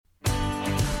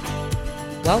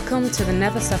Welcome to the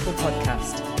Never Settle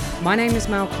podcast. My name is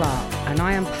Mel Clark and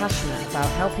I am passionate about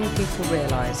helping people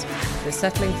realise that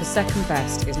settling for second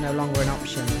best is no longer an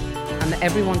option and that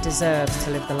everyone deserves to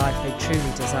live the life they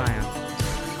truly desire.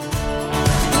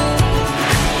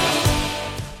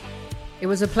 It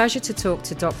was a pleasure to talk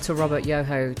to Dr. Robert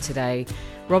Yoho today.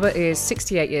 Robert is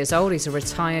 68 years old, he's a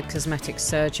retired cosmetic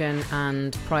surgeon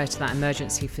and prior to that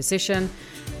emergency physician,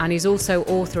 and he's also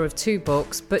author of 2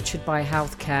 books, Butchered by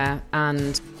Healthcare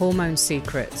and Hormone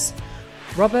Secrets.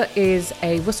 Robert is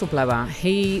a whistleblower.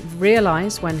 He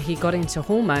realised when he got into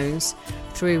hormones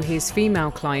through his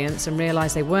female clients and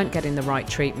realised they weren't getting the right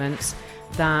treatments,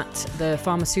 that the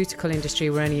pharmaceutical industry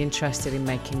were only interested in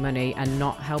making money and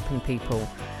not helping people.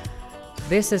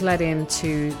 This has led him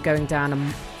to going down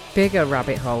a bigger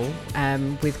rabbit hole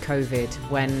with COVID,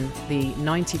 when the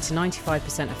 90 to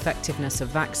 95% effectiveness of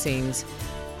vaccines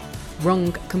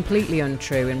rung completely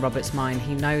untrue in Robert's mind.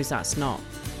 He knows that's not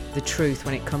the truth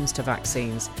when it comes to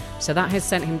vaccines. So that has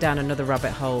sent him down another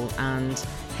rabbit hole, and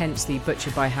hence the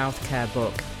Butchered by Healthcare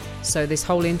book. So this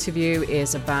whole interview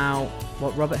is about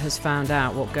what Robert has found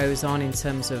out, what goes on in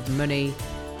terms of money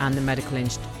and the medical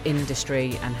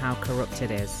industry and how corrupt it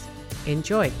is.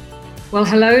 Enjoy. Well,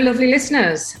 hello, lovely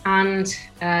listeners. And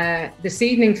this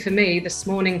evening for me, this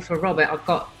morning for Robert, I've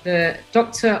got the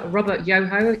Dr. Robert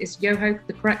Yoho. Is Yoho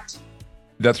the correct?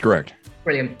 That's correct.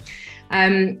 Brilliant.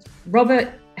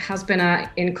 Robert has been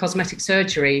in cosmetic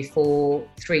surgery for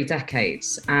 3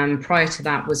 decades. Prior to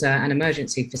that was an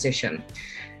emergency physician.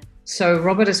 So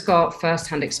Robert has got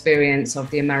first-hand experience of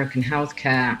the American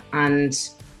healthcare, and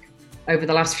over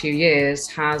the last few years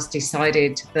has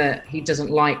decided that he doesn't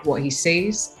like what he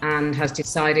sees and has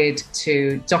decided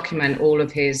to document all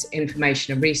of his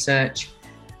information and research.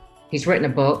 He's written a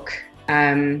book.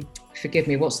 Forgive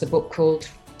me, what's the book called,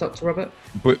 Dr. Robert?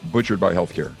 Butchered by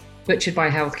Healthcare. Butchered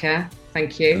by Healthcare.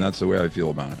 Thank you. And that's the way I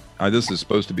feel about it. This is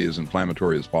supposed to be as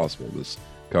inflammatory as possible, this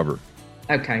cover.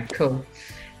 Okay, cool.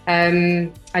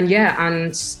 And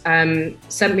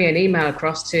sent me an email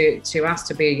across to ask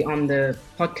to be on the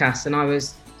podcast, and I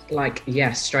was like,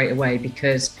 yes, straight away,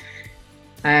 because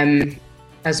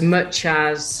as much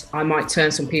as I might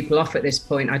turn some people off at this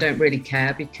point, I don't really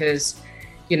care, because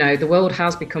you know the world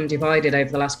has become divided over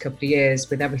the last couple of years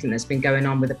with everything that's been going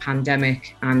on with the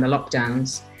pandemic and the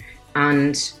lockdowns,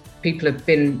 and people have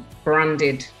been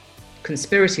branded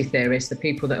conspiracy theorists, the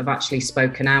people that have actually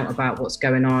spoken out about what's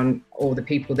going on, or the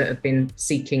people that have been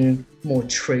seeking more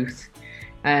truth.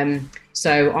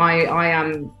 So I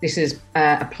am, this is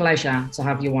a pleasure to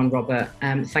have you on, Robert.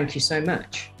 Thank you so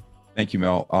much. Thank you,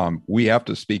 Mel. We have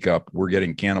to speak up. We're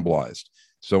getting cannibalized.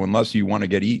 So unless you want to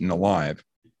get eaten alive,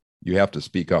 you have to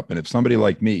speak up. And if somebody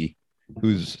like me,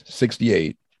 who's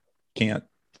 68, can't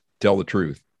tell the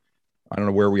truth, I don't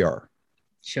know where we are.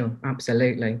 Sure,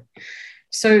 absolutely.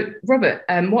 So, Robert,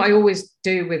 what I always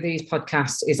do with these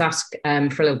podcasts is ask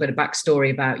for a little bit of backstory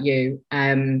about you.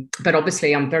 But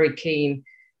obviously, I'm very keen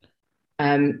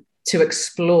to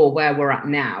explore where we're at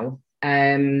now.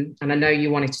 And I know you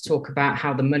wanted to talk about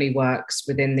how the money works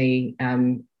within the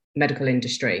medical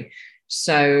industry.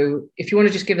 So if you want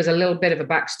to just give us a little bit of a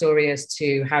backstory as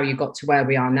to how you got to where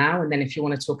we are now, and then if you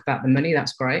want to talk about the money,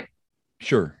 that's great.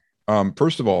 Sure.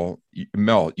 First of all,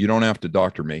 Mel, you don't have to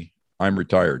doctor me. I'm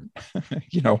retired.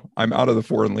 I'm out of the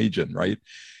Foreign Legion, right?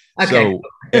 Okay. So,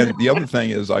 and the other thing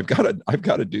is I've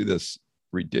got to do this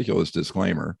ridiculous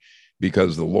disclaimer,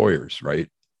 because the lawyers, right,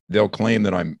 they'll claim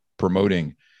that I'm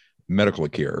promoting medical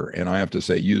care, and I have to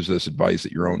say, use this advice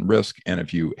at your own risk. And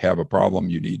if you have a problem,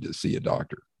 you need to see a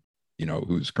doctor,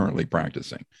 who's currently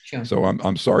practicing. Sure. So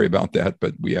I'm sorry about that,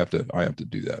 but I have to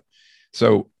do that.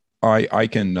 So I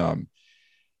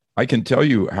can tell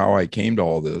you how I came to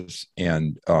all this,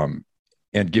 and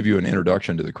give you an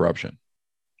introduction to the corruption.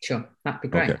 Sure, that'd be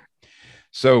great. Okay.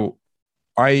 So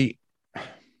I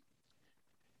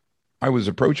was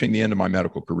approaching the end of my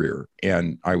medical career,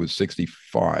 and I was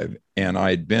 65, and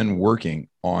I'd been working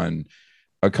on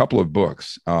a couple of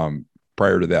books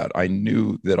prior to that. I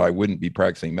knew that I wouldn't be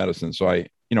practicing medicine. So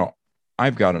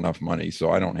I've got enough money, so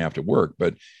I don't have to work,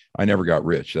 but I never got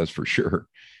rich, that's for sure.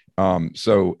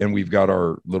 And we've got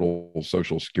our little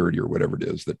Social Security or whatever it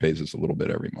is that pays us a little bit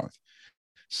every month.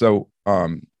 So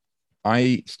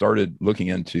I started looking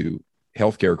into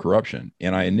healthcare corruption,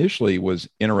 and I initially was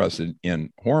interested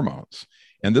in hormones.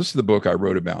 And this is the book I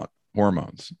wrote about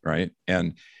hormones, right?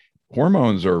 And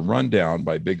hormones are run down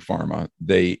by Big Pharma.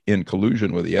 They, in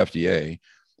collusion with the FDA,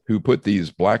 who put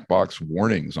these black box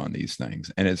warnings on these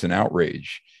things. And it's an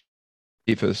outrage.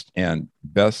 Safest and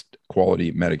best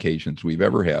quality medications we've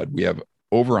ever had. We have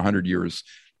over 100 years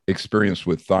experience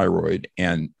with thyroid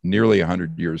and nearly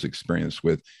 100 years experience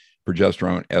with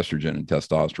progesterone, estrogen, and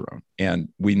testosterone. And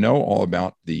we know all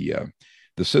about the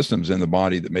systems in the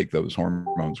body that make those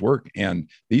hormones work. And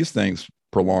these things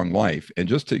prolong life. And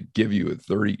just to give you a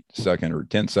 30-second or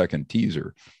 10-second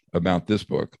teaser about this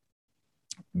book,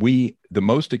 the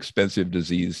most expensive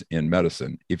disease in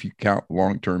medicine, if you count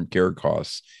long-term care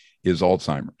costs, is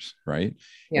Alzheimer's, right?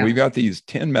 Yeah. We've got these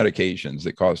 10 medications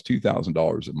that cost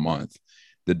 $2,000 a month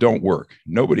that don't work.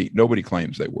 Nobody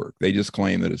claims they work. They just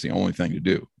claim that it's the only thing to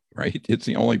do, right? It's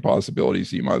the only possibility,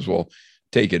 so you might as well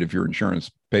take it if your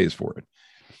insurance pays for it.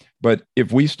 But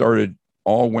if we started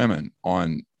all women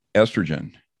on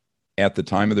estrogen at the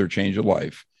time of their change of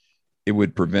life, it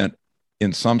would prevent,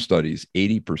 in some studies,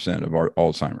 80% of our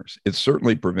Alzheimer's. It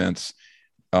certainly prevents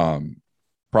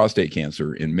prostate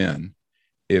cancer in men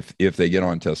if they get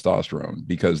on testosterone,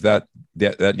 because that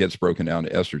gets broken down to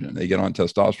estrogen. They get on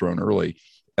testosterone early.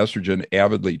 Estrogen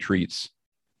avidly treats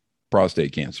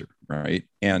prostate cancer, right?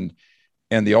 And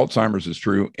the Alzheimer's is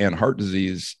true, and heart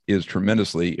disease is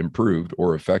tremendously improved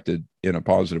or affected in a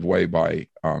positive way by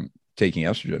taking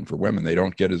estrogen. For women, they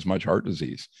don't get as much heart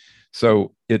disease.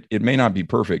 So it may not be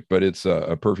perfect, but it's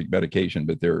a perfect medication,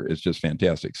 but it's just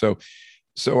fantastic.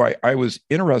 So I was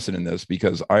interested in this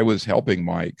because I was helping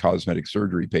my cosmetic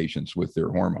surgery patients with their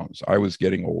hormones. I was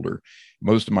getting older.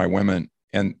 Most of my women,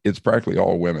 and it's practically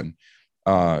all women,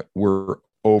 were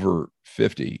over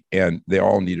 50, and they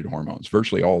all needed hormones.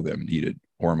 Virtually all of them needed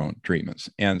hormone treatments.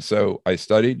 And so I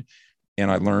studied and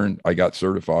I learned, I got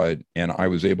certified, and I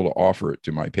was able to offer it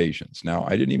to my patients. Now,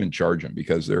 I didn't even charge them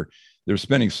because they're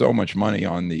spending so much money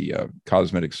on the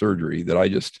cosmetic surgery that I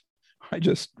just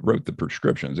wrote the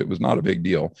prescriptions. It was not a big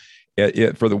deal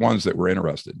for the ones that were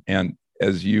interested. And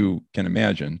as you can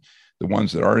imagine, the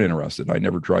ones that aren't interested, I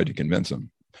never tried to convince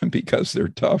them because they're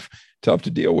tough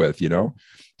to deal with, you know?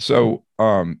 So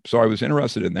I was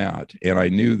interested in that. And I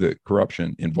knew the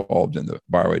corruption involved in the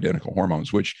bioidentical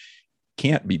hormones, which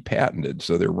can't be patented.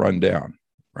 So they're run down,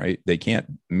 right? They can't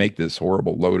make this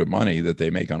horrible load of money that they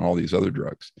make on all these other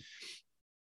drugs.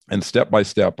 And step by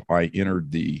step, I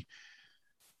entered the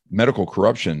medical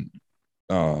corruption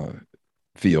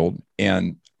field,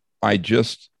 and I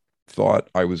just thought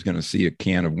I was going to see a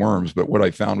can of worms, but what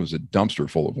I found was a dumpster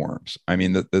full of worms. I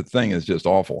mean, the thing is just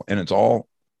awful, and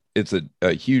it's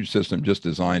a huge system just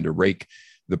designed to rake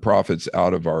the profits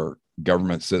out of our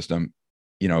government system,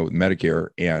 you know, Medicare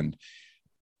and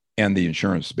the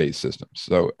insurance-based system.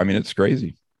 So, I mean, it's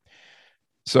crazy.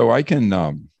 So I can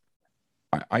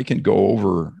go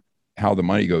over how the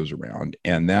money goes around,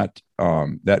 and that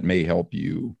may help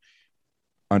you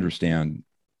understand,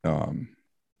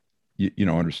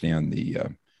 understand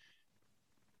the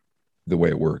way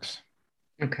it works.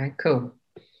 Okay, cool.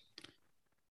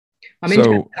 I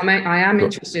am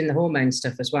interested in the hormone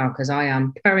stuff as well, because I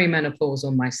am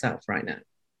perimenopausal myself right now.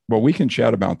 Well, we can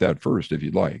chat about that first if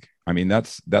you'd like. I mean,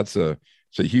 it's a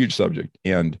huge subject,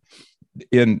 and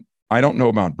I don't know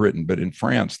about Britain, but in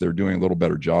France, they're doing a little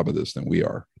better job of this than we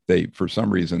are. For some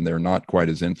reason, they're not quite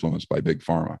as influenced by big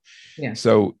pharma. Yeah.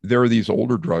 So there are these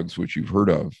older drugs, which you've heard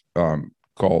of,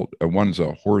 called, one's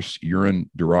a horse urine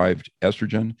derived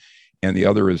estrogen, and the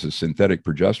other is a synthetic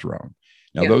progesterone.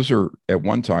 Now, those are, at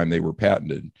one time, they were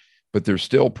patented, but they're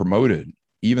still promoted,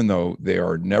 even though they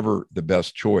are never the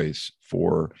best choice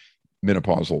for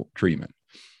menopausal treatment.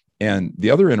 And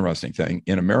the other interesting thing,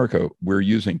 in America, we're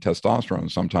using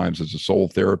testosterone sometimes as a sole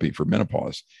therapy for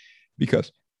menopause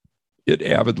because it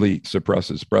avidly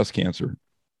suppresses breast cancer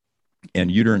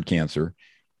and uterine cancer,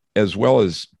 as well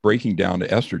as breaking down to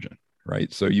estrogen,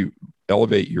 right? So you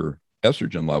elevate your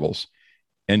estrogen levels,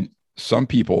 and some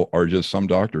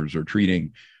doctors are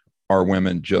treating our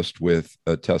women just with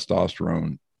a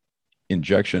testosterone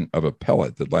injection of a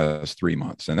pellet that lasts 3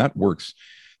 months. And that works.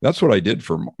 That's what I did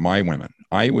for my women.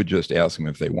 I would just ask them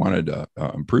if they wanted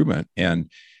improvement. And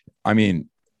I mean,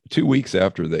 2 weeks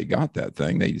after they got that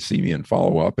thing, they'd see me in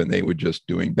follow-up and they would just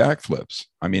doing backflips.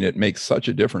 I mean, it makes such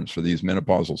a difference for these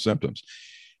menopausal symptoms.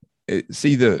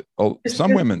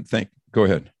 Some women think, go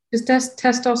ahead. Just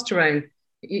testosterone.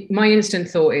 My instant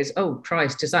thought is, oh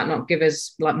Christ, does that not give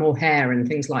us like more hair and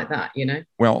things like that, you know?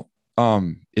 Well,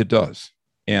 it does.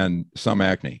 And some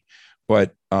acne,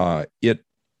 but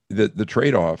the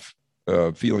trade-off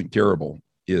of feeling terrible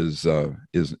is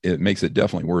it makes it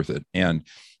definitely worth it. And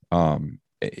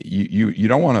you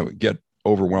don't want to get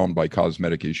overwhelmed by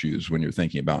cosmetic issues when you're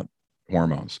thinking about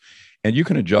hormones, and you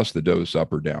can adjust the dose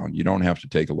up or down. You don't have to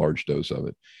take a large dose of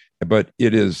it, but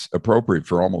it is appropriate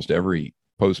for almost every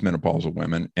postmenopausal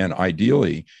women. And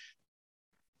ideally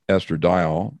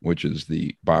estradiol, which is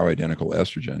the bioidentical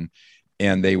estrogen,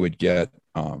 and they would get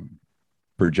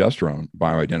progesterone,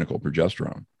 bioidentical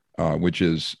progesterone, which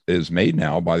is made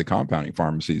now by the compounding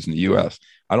pharmacies in the U.S.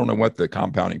 I don't know what the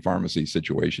compounding pharmacy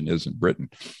situation is in Britain,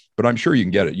 but I'm sure you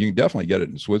can get it. You can definitely get it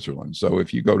in Switzerland. So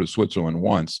if you go to Switzerland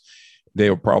once,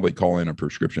 they'll probably call in a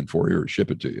prescription for you or ship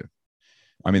it to you.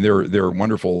 I mean, they're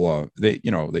wonderful. They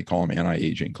call them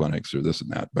anti-aging clinics or this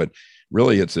and that, but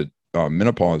really it's a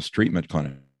menopause treatment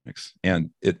clinics, and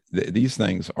these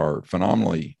things are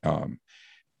phenomenally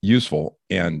useful,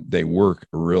 and they work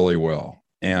really well.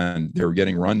 And they're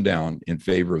getting run down in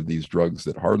favor of these drugs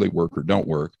that hardly work or don't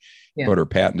work, but are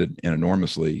patented and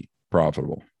enormously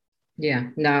profitable. Yeah,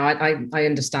 no, I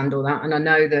understand all that. And I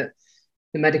know that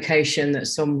the medication that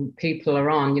some people are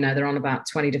on, they're on about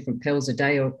 20 different pills a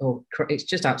day, or it's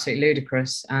just absolutely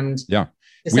ludicrous. And yeah,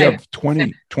 we have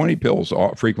 20 pills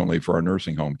frequently for our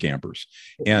nursing home campers.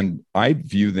 And I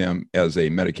view them as a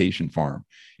medication farm.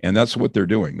 And that's what they're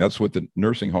doing. That's what the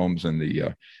nursing homes and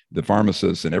the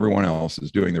pharmacists and everyone else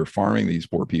is doing. They're farming these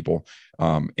poor people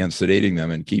and sedating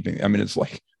them and keeping. I mean, it's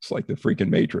like the freaking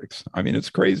Matrix. I mean,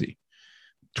 it's crazy.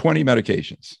 20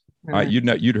 medications.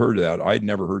 You'd heard of that. I'd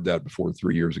never heard that before 2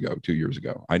 years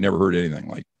ago. I never heard anything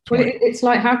like 20. Well, it's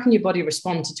like, how can your body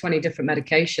respond to 20 different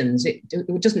medications? It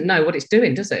doesn't know what it's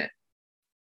doing, does it?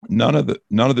 None of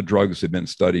the drugs have been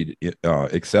studied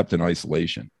except in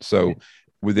isolation. So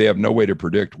they have no way to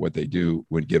predict what they do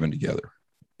when given together.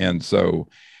 And so,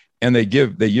 and they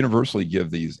universally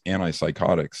give these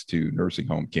antipsychotics to nursing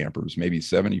home campers. Maybe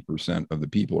 70% of the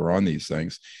people are on these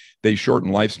things. They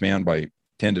shorten lifespan by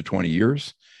 10 to 20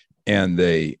 years, and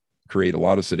they create a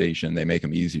lot of sedation. They make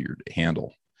them easier to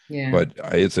handle. Yeah. But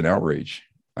it's an outrage.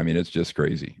 I mean, it's just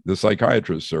crazy. The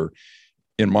psychiatrists are,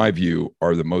 in my view,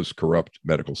 are the most corrupt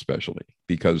medical specialty,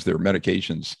 because their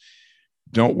medications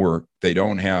don't work. They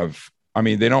don't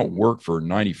work for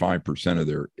 95% of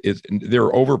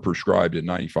they're overprescribed in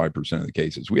 95% of the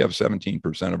cases. We have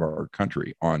 17% of our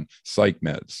country on psych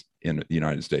meds in the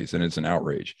United States, and it's an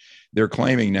outrage. They're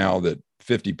claiming now that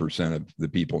 50% of the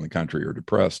people in the country are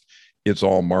depressed. It's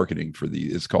all marketing for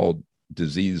it's called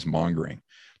disease mongering,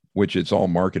 which it's all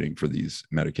marketing for these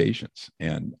medications.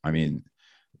 And I mean,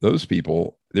 those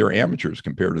people, they're amateurs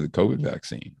compared to the COVID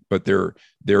vaccine, but they're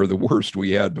the worst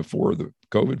we had before the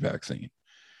COVID vaccine.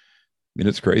 I mean,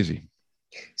 it's crazy.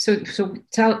 So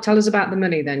tell us about the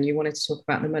money then. You wanted to talk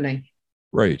about the money.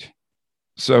 Right.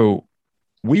 So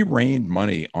we rained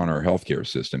money on our healthcare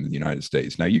system in the United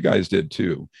States. Now, you guys did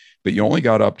too, but you only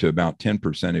got up to about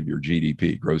 10% of your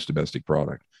GDP, gross domestic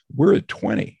product. We're at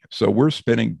 20. So we're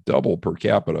spending double per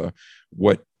capita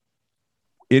what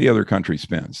any other country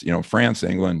spends. France,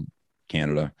 England,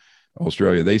 Canada,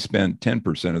 Australia, they spend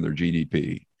 10% of their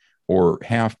GDP, or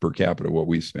half per capita what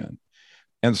we spend.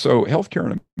 And so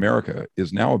healthcare in America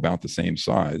is now about the same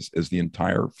size as the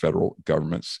entire federal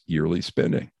government's yearly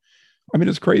spending. I mean,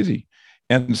 it's crazy.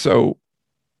 And so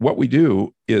what we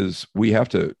do is we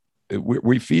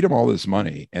feed them all this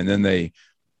money, and then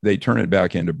they turn it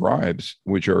back into bribes,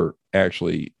 which are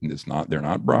actually, they're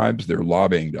not bribes, they're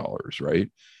lobbying dollars,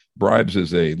 right? Bribes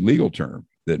is a legal term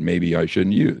that maybe I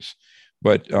shouldn't use,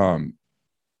 but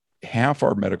half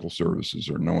our medical services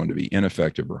are known to be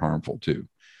ineffective or harmful too.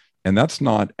 And that's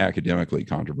not academically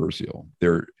controversial.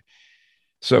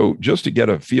 So just to get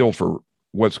a feel for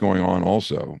what's going on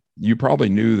also, you probably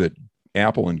knew that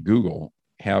Apple and Google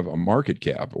have a market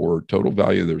cap, or total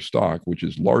value of their stock, which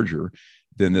is larger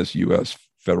than this U.S.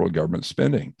 federal government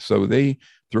spending. So they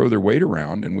throw their weight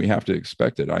around, and we have to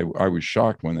expect it. I was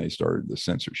shocked when they started the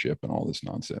censorship and all this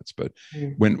nonsense. But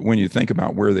when you think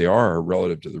about where they are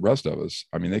relative to the rest of us,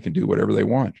 I mean, they can do whatever they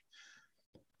want.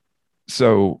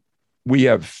 So we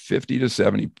have 50 to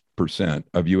 70%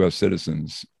 of U.S.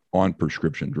 citizens on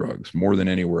prescription drugs, more than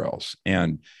anywhere else.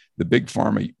 And the big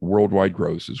pharma worldwide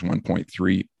gross is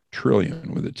 1.3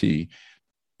 trillion with a T.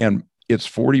 And it's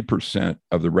 40%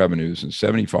 of the revenues and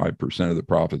 75% of the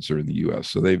profits are in the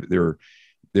U.S. So they're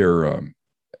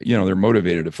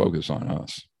motivated to focus on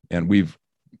us, and we've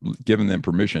given them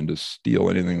permission to steal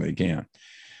anything they can.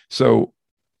 So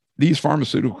these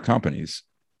pharmaceutical companies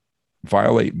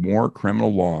violate more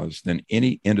criminal laws than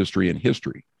any industry in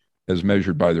history, as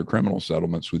measured by their criminal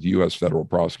settlements with U.S. federal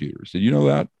prosecutors. Did you know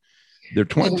that? They're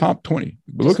top 20.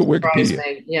 Look at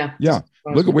Wikipedia. Yeah.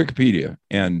 Look at Wikipedia,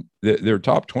 and their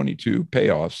top 22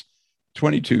 payoffs,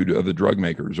 22 of the drug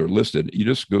makers are listed. You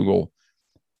just Google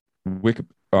Wikipedia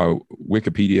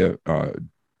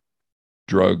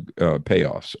drug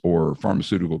payoffs or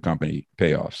pharmaceutical company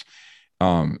payoffs.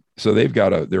 So they've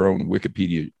got their own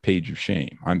Wikipedia page of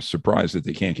shame. I'm surprised that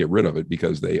they can't get rid of it,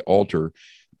 because they alter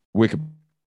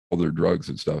all their drugs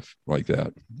and stuff like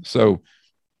that. So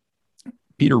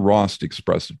Peter Rost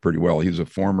expressed it pretty well. He was a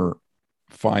former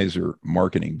Pfizer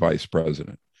marketing vice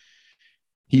president.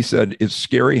 He said, it's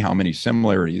scary how many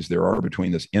similarities there are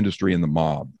between this industry and the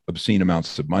mob. Obscene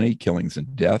amounts of money, killings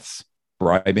and deaths,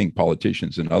 bribing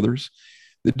politicians and others.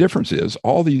 The difference is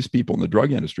all these people in the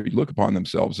drug industry look upon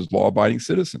themselves as law-abiding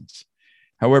citizens.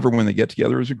 However, when they get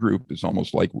together as a group, it's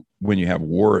almost like when you have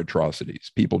war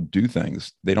atrocities. People do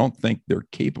things they don't think they're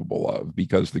capable of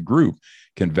because the group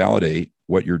can validate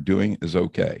what you're doing is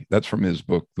okay. That's from his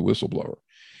book, The Whistleblower.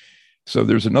 So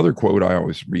there's another quote I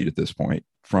always read at this point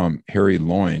from Harry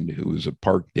Lloyd, who was a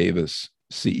Parke-Davis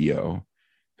CEO,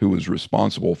 who was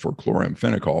responsible for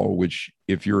chloramphenicol, which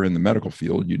if you're in the medical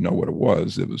field, you'd know what it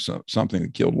was. It was something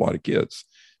that killed a lot of kids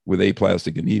with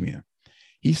aplastic anemia.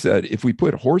 He said, if we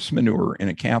put horse manure in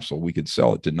a capsule, we could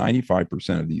sell it to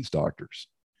 95% of these doctors.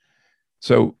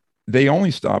 So they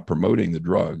only stopped promoting the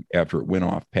drug after it went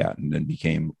off patent and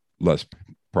became less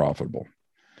profitable.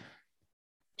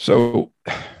 So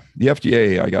the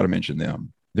FDA, I got to mention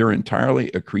them. They're entirely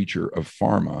a creature of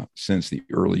pharma since the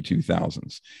early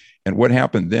 2000s. And what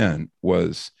happened then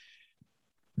was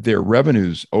their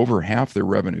revenues, over half their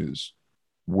revenues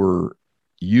were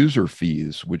user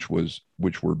fees, which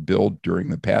were billed during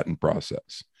the patent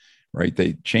process, right?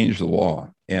 They changed the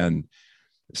law and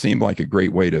it seemed like a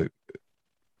great way to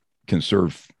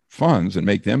conserve funds and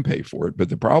make them pay for it. But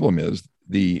the problem is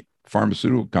the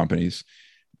pharmaceutical companies,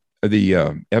 the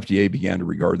FDA began to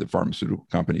regard the pharmaceutical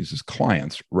companies as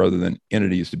clients rather than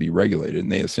entities to be regulated.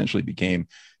 And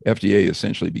FDA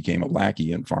essentially became a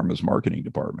lackey in pharma's marketing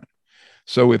department.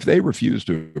 So if they refuse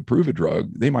to approve a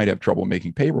drug, they might have trouble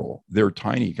making payroll. They're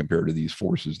tiny compared to these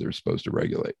forces they're supposed to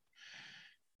regulate.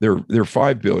 They're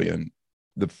 5 billion.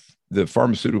 The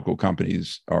pharmaceutical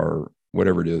companies are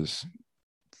whatever it is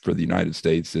for the United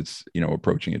States. It's,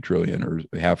 approaching $1 trillion or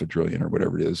 $500 billion or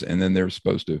whatever it is. And then they're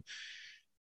supposed to,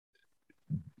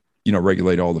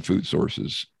 regulate all the food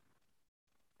sources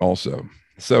also.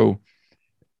 So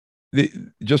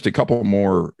just a couple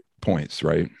more points,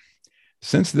 right?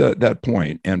 Since that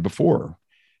point and before,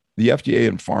 the FDA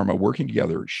and pharma working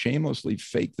together shamelessly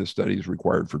faked the studies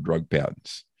required for drug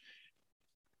patents.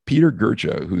 Peter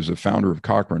Gurcha, who's a founder of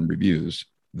Cochrane Reviews,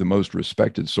 the most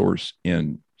respected source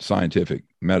in scientific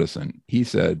medicine, he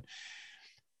said,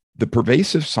 the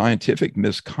pervasive scientific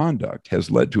misconduct has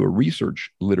led to a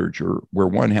research literature where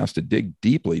one has to dig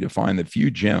deeply to find the few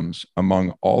gems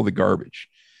among all the garbage.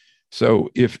 So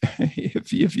if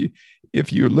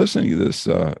you're listening to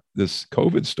this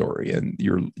COVID story and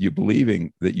you're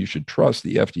believing that you should trust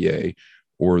the FDA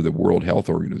or the World Health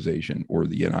Organization or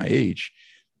the NIH,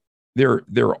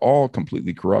 they're all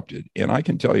completely corrupted. And I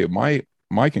can tell you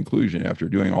my conclusion after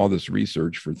doing all this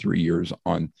research for 3 years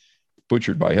on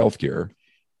Butchered by Healthcare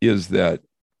is that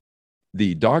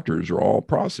the doctors are all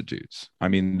prostitutes. I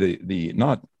mean, the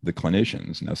not the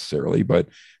clinicians necessarily, but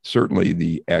certainly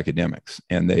the academics.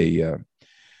 And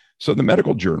so the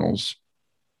medical journals,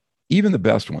 even the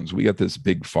best ones, we got this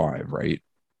big five, right?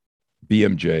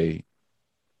 BMJ,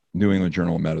 New England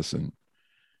Journal of Medicine,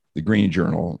 the Green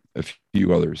Journal, a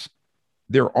few others.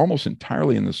 They're almost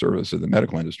entirely in the service of the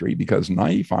medical industry because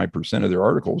 95% of their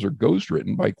articles are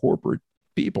ghostwritten by corporate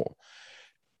people.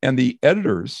 And the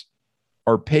editors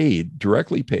are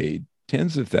directly paid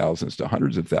tens of thousands to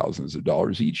hundreds of thousands of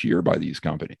dollars each year by these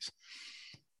companies.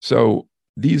 So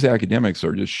these academics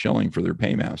are just shilling for their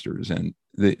paymasters. And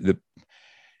the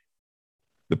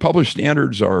published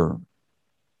standards are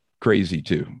crazy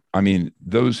too. I mean,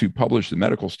 those who publish the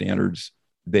medical standards,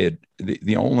 the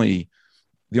only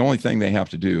thing they have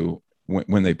to do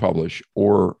when they publish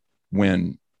or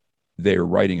when they're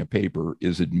writing a paper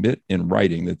is admit in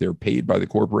writing that they're paid by the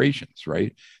corporations,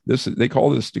 right? They call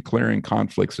this declaring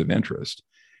conflicts of interest.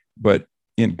 But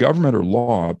in government or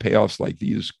law, payoffs like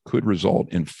these could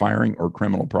result in firing or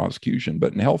criminal prosecution.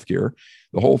 But in healthcare,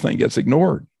 the whole thing gets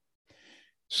ignored.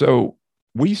 So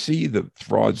we see the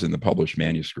frauds in the published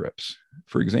manuscripts.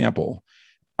 For example,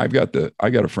 I got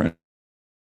a friend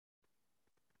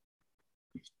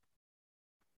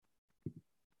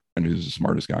who's the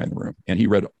smartest guy in the room, and he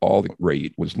read all the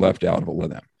rate was left out of all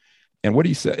of them. And what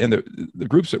he said, and the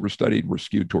groups that were studied were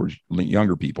skewed towards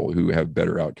younger people who have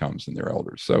better outcomes than their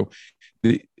elders. So,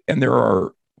 and there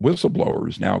are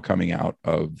whistleblowers now coming out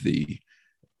of the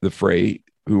fray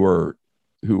who are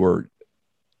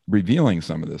revealing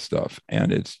some of this stuff,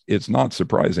 and it's not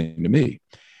surprising to me.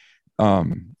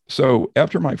 So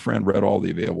after my friend read all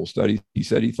the available studies, he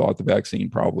said he thought the vaccine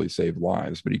probably saved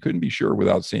lives, but he couldn't be sure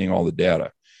without seeing all the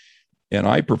data. And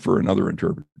I prefer another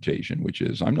interpretation, which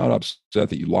is I'm not upset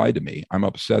that you lied to me. I'm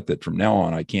upset that from now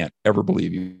on, I can't ever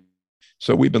believe you.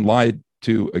 So we've been lied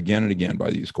to again and again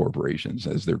by these corporations,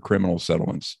 as their criminal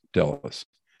settlements tell us.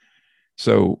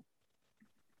 So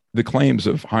the claims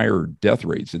of higher death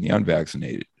rates in the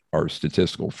unvaccinated are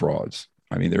statistical frauds.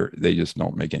 I mean, they just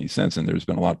don't make any sense. And there's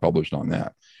been a lot published on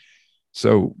that.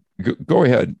 So go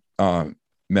ahead,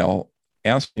 Mel,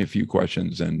 ask me a few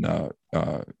questions and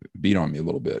beat on me a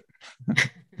little bit.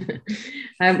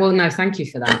 Well, no, thank you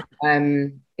for that.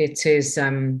 It is,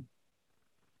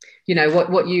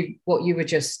 what you were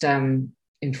just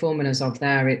informing us of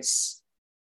there.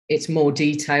 It's more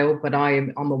detailed, but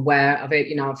I'm aware of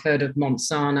it. I've heard of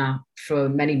Monsanto for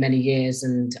many, many years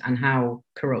and how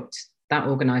corrupt that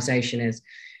organization is.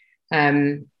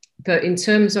 But in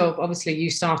terms of, obviously, you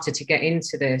started to get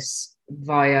into this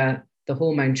via the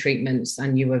hormone treatments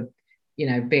and you were,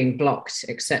 being blocked,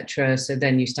 etc. So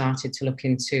then you started to look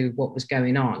into what was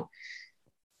going on.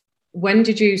 When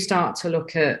did you start to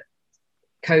look at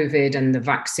COVID and the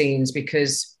vaccines?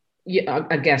 Because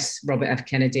I guess Robert F.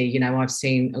 Kennedy, I've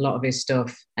seen a lot of his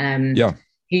stuff.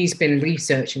 He's been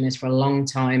researching this for a long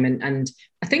time, and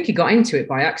I think he got into it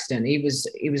by accident. He was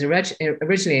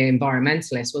originally an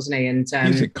environmentalist, wasn't he? And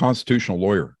he's a constitutional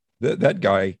lawyer. That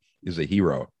guy is a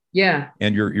hero. Yeah.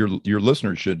 And your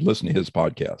listeners should listen to his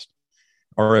podcast,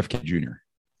 RFK Jr.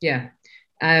 Yeah.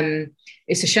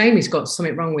 It's a shame he's got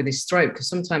something wrong with his throat, because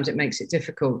sometimes it makes it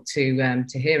difficult to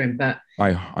hear him. But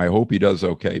I hope he does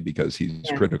okay, because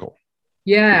he's critical.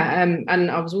 Yeah.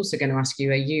 And I was also going to ask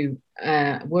you, are you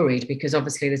worried? Because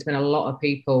obviously there's been a lot of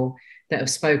people that have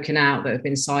spoken out that have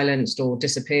been silenced or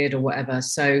disappeared or whatever.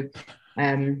 So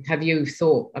have you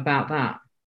thought about that?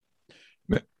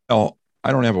 Well,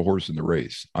 I don't have a horse in the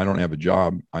race. I don't have a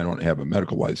job. I don't have a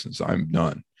medical license. I'm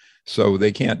done. So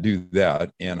they can't do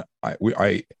that. And I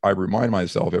remind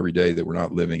myself every day that we're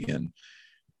not living in,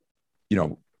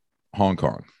 Hong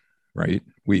Kong, right?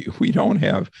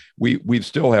 We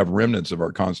still have remnants of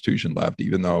our Constitution left,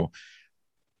 even though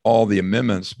all the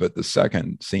amendments, but the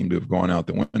second, seem to have gone out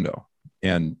the window.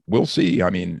 And we'll see.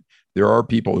 I mean, there are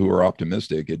people who are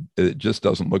optimistic. It just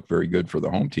doesn't look very good for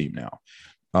the home team now.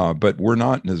 But we're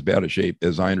not in as bad a shape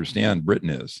as I understand Britain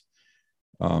is.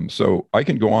 So I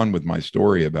can go on with my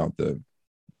story about the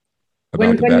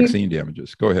vaccine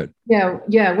damages. Go ahead.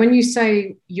 Yeah. When you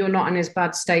say you're not in as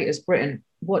bad state as Britain,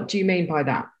 what do you mean by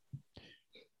that?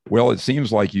 Well, it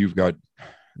seems like you've got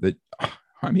that.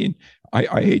 I mean,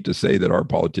 I hate to say that our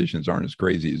politicians aren't as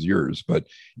crazy as yours, but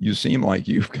you seem like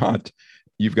you've got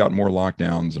more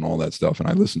lockdowns and all that stuff. And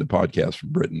I listen to podcasts from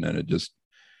Britain, and it just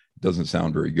doesn't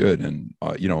sound very good. And,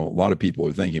 a lot of people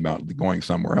are thinking about going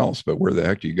somewhere else, but where the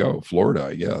heck do you go? Florida,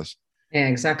 I guess. Yeah,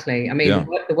 exactly. I mean,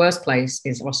 the worst place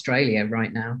is Australia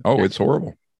right now. Oh, it's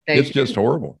horrible. It's just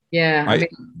horrible. Yeah.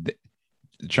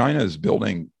 China is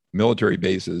building military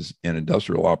bases and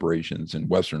industrial operations in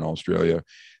Western Australia.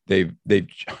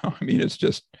 It's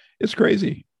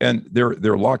crazy. And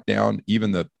they're locked down.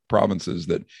 Even the provinces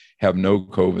that have no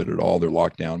COVID at all, they're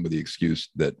locked down with the excuse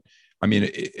that,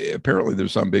 apparently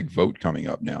there's some big vote coming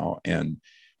up now. And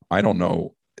I don't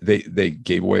know, they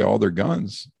gave away all their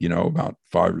guns, about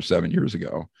 5 or 7 years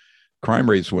ago. Crime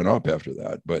rates went up after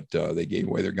that, but they gave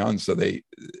away their guns. So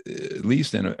at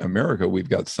least in America, we've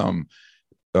got some,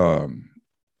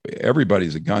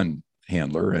 everybody's a gun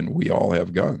handler, and we all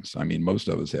have guns. I mean, most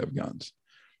of us have guns.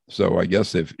 So I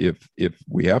guess if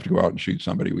we have to go out and shoot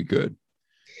somebody, we could.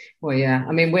 Well, yeah.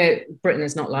 I mean, Britain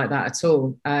is not like that at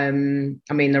all.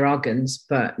 There are guns,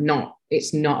 but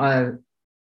it's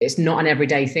not an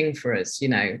everyday thing for us.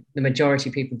 The majority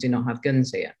of people do not have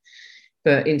guns here.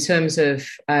 But in terms of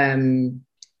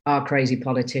our crazy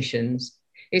politicians,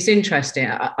 it's interesting.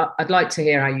 I'd like to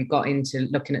hear how you got into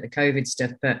looking at the COVID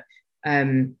stuff, but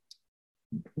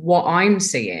what I'm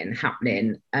seeing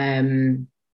happening, and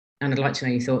I'd like to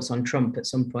know your thoughts on Trump at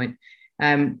some point.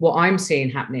 What I'm seeing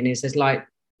happening is there's like,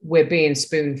 we're being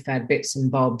spoon-fed bits and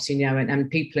bobs,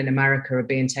 and people in America are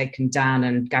being taken down,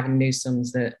 and Gavin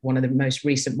Newsom's one of the most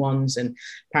recent ones, and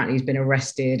apparently he's been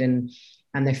arrested, and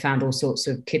they found all sorts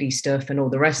of kiddie stuff and all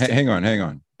the rest. Hang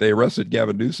on. They arrested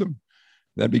Gavin Newsom?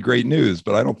 That'd be great news,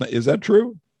 but I don't think, is that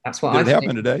true? That's what Did it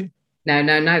happen today?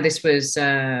 No. This was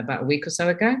about a week or so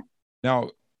ago. Now,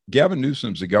 Gavin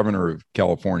Newsom's the governor of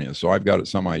California, so I've got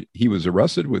it. He was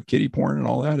arrested with kiddie porn and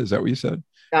all that. Is that what you said?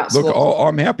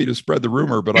 I'm happy to spread the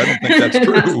rumor, but I don't think that's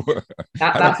true.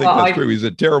 I don't think that's true. He's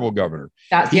a terrible governor.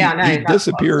 He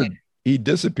disappeared. He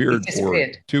disappeared for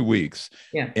 2 weeks.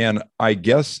 Yeah. And I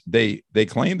guess they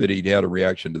claimed that he'd had a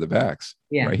reaction to the vax.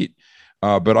 Yeah. Right.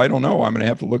 But I don't know. I'm going to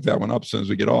have to look that one up as soon as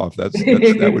we get off. That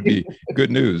would be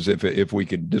good news if we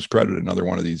could discredit another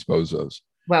one of these bozos.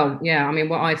 Well, yeah. I mean,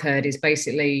 what I've heard is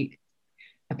basically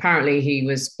apparently he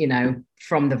was,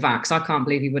 from the vax. I can't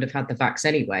believe he would have had the vax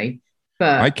anyway.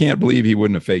 But I can't believe he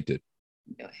wouldn't have faked it.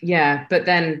 Yeah, but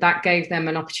then that gave them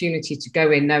an opportunity to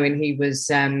go in knowing he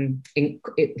was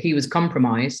he was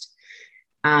compromised.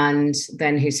 And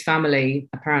then his family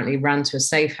apparently ran to a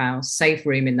safe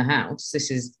room in the house. This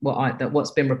is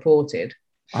what's been reported.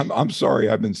 I'm sorry,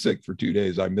 I've been sick for 2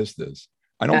 days. I missed this.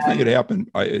 I don't think it happened.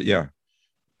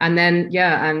 And then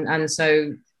and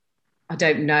so I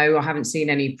don't know. I haven't seen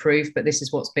any proof, but this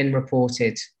is what's been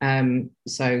reported.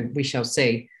 So we shall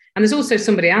see. And there's also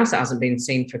somebody else that hasn't been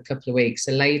seen for a couple of weeks,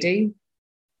 a lady.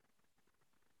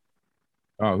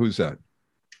 Oh, who's that?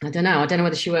 I don't know. I don't know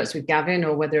whether she works with Gavin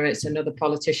or whether it's another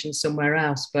politician somewhere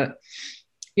else. But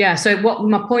yeah, so what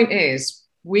my point is,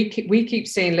 we keep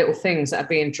seeing little things that are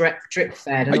being drip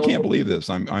fed. I can't believe this.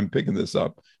 I'm picking this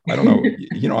up. I don't know.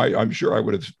 I'm sure I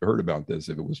would have heard about this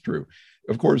if it was true.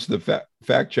 Of course, the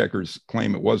fact checkers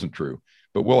claim it wasn't true,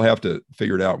 but we'll have to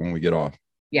figure it out when we get off.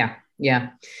 Yeah.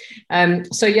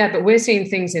 But we're seeing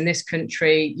things in this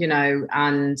country,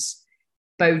 and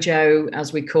Bojo,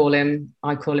 as we call him,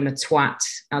 I call him a twat,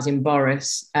 as in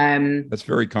Boris. That's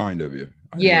very kind of you.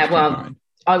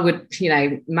 I would,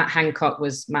 Matt Hancock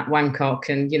was Matt Wancock,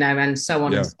 and and so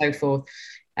on and so forth.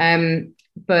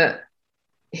 But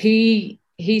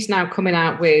he's now coming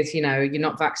out with, you're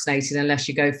not vaccinated unless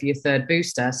you go for your third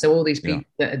booster. So all these people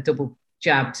that are double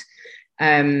jabbed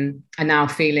are now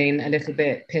feeling a little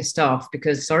bit pissed off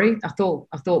because, I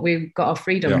thought we got our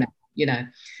freedom now,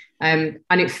 and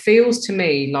it feels to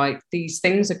me like these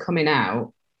things are coming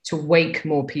out to wake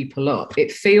more people up.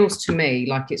 It feels to me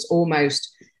like it's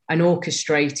almost an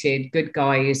orchestrated, good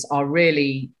guys are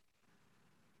really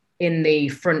in the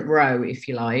front row, if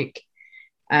you like.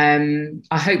 I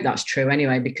hope that's true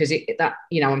anyway, because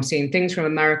I'm seeing things from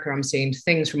America, I'm seeing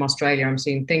things from Australia, I'm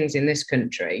seeing things in this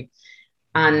country.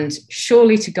 And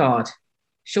surely to God,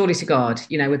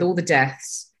 with all the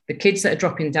deaths, the kids that are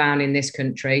dropping down in this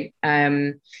country,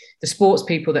 the sports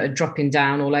people that are dropping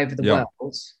down all over the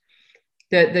world,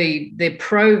 the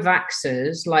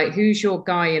pro-vaxxers, like who's your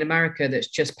guy in America that's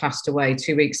just passed away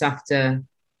 2 weeks after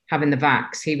having the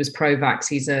vax? He was pro-vax.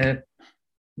 He's a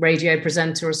radio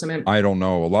presenter or something. I don't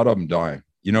know. A lot of them die.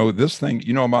 This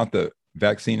thing, about the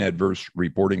vaccine adverse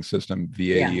reporting system,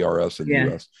 VAERS in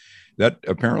the US, that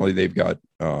apparently they've got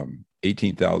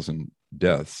 18,000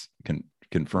 deaths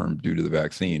confirmed due to the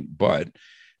vaccine, but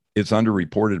it's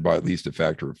underreported by at least a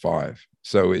factor of 5.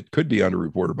 So it could be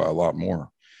underreported by a lot more.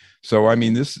 So, I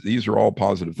mean, these are all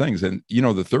positive things. And,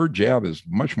 the third jab is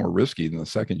much more risky than the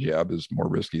second jab is more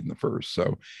risky than the first.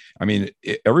 So, I mean,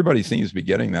 everybody seems to be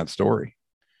getting that story.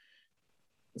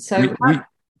 So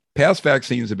past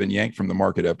vaccines have been yanked from the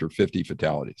market after 50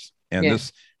 fatalities. And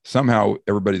this somehow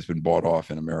everybody's been bought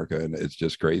off in America, and it's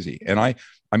just crazy. And I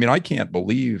can't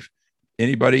believe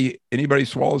anybody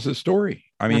swallows this story.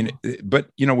 I mean, but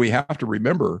we have to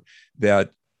remember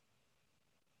that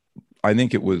I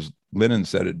think it was Lennon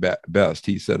said it best.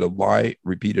 He said, a lie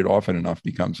repeated often enough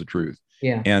becomes the truth.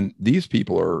 Yeah. And these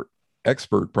people are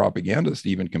expert propagandists,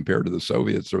 even compared to the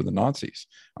Soviets or the Nazis.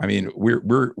 I mean,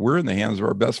 we're in the hands of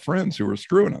our best friends who are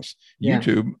screwing us. Yeah.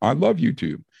 YouTube, I love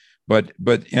YouTube, but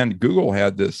and Google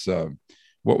had this.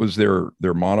 What was their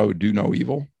motto? Do no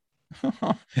evil.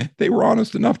 They were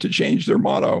honest enough to change their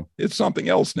motto. It's something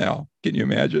else now. Can you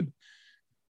imagine?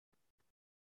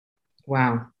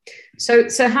 Wow.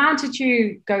 So how did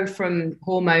you go from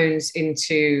hormones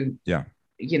into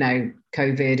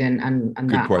COVID and Good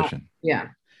that? question. Yeah.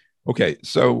 Okay,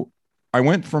 so I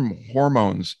went from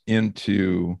hormones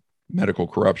into medical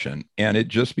corruption, and it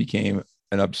just became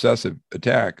an obsessive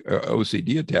attack,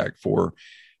 OCD attack for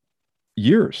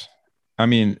years. I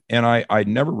mean, and I'd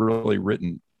never really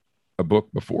written a book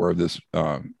before of this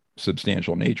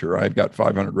substantial nature. I've got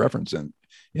 500 references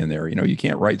in there. You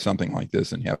can't write something like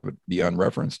this and have it be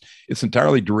unreferenced. It's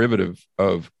entirely derivative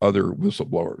of other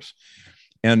whistleblowers.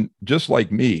 And just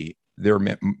like me, they're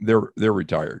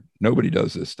retired. Nobody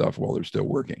does this stuff while they're still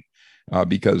working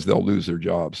because they'll lose their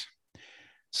jobs.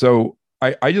 So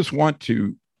I just want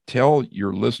to tell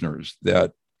your listeners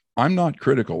that I'm not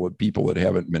critical of people that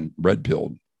haven't been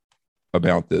red-pilled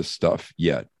about this stuff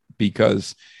yet,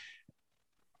 because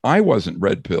I wasn't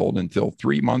red-pilled until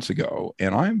 3 months ago.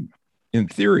 And in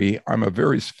theory, I'm a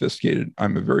very sophisticated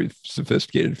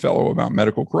fellow about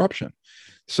medical corruption.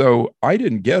 So I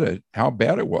didn't get it, how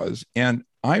bad it was. And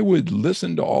I would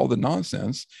listen to all the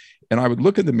nonsense, and I would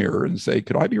look in the mirror and say,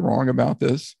 could I be wrong about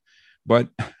this? But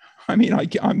I mean,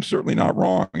 I'm certainly not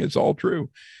wrong. It's all true.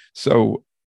 So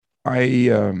I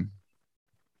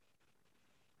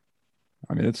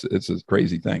mean, it's a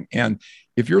crazy thing. And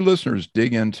if your listeners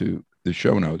dig into the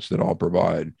show notes that I'll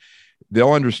provide,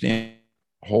 they'll understand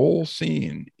the whole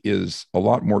scene is a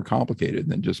lot more complicated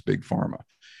than just big pharma.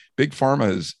 Big pharma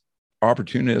has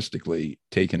opportunistically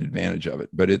taken advantage of it,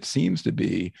 but it seems to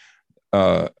be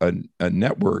a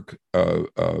network of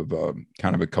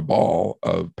kind of a cabal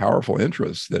of powerful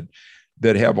interests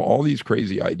that have all these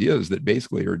crazy ideas that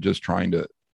basically are just trying to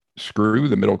screw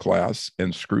the middle class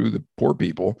and screw the poor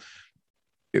people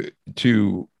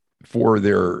for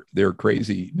their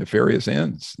crazy nefarious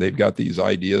ends. They've got these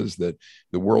ideas that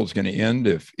the world's going to end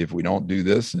if we don't do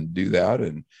this and do that,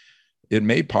 and it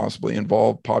may possibly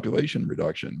involve population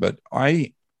reduction. But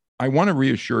I want to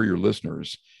reassure your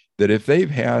listeners that if they've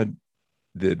had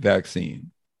the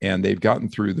vaccine and they've gotten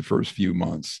through the first few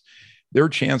months, their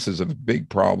chances of a big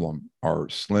problem are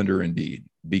slender indeed,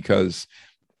 because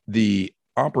the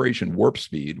Operation Warp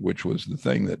Speed, which was the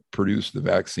thing that produced the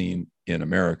vaccine in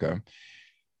America,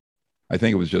 I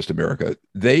think it was just America,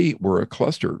 they were a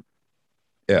cluster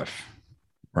F,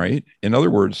 right? In other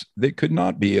words, they could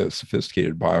not be a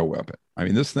sophisticated bioweapon. I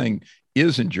mean, this thing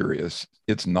is injurious,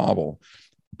 it's novel,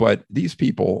 but these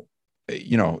people, they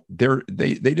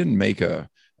didn't make a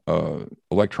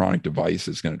electronic device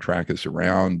that's going to track us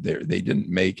around. They didn't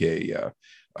make a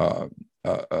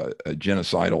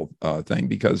genocidal thing,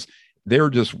 because they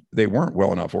weren't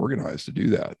well enough organized to do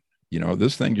that.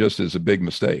 This thing just is a big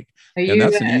mistake, and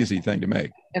that's an easy thing to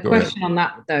make. A question on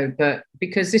that though, but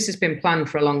because this has been planned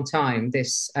for a long time,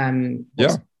 this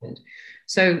yeah.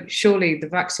 So surely the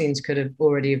vaccines could have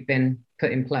already been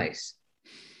put in place.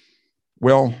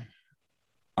 Well,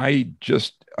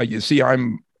 you see,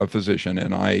 I'm a physician,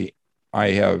 and I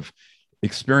have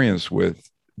experience with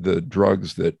the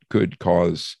drugs that could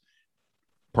cause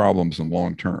problems in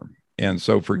long term. And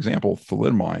so, for example,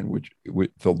 thalidomide,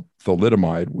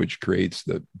 which creates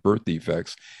the birth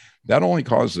defects, that only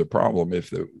causes a problem if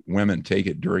the women take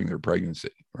it during their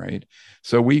pregnancy, right?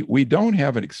 So we don't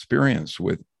have an experience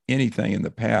with anything in the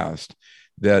past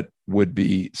that would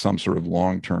be some sort of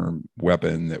long-term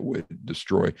weapon that would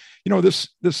destroy, this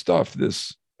stuff,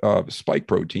 this spike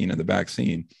protein in the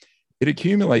vaccine. It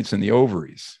accumulates in the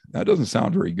ovaries. That doesn't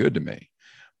sound very good to me.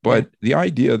 But the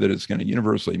idea that it's going to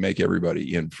universally make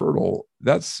everybody infertile,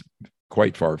 that's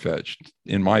quite far-fetched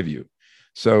in my view.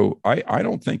 So I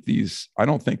don't think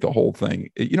the whole thing,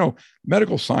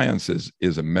 medical science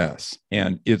is a mess,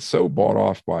 and it's so bought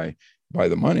off by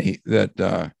the money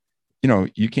that,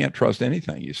 you can't trust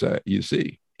anything you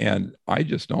see. And I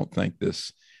just don't think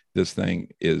this thing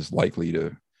is likely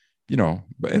to,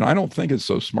 and I don't think it's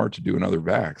so smart to do another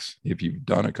vax if you've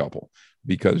done a couple,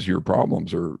 because your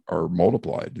problems are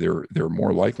multiplied. They're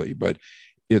more likely, but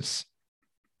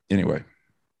anyway,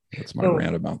 that's my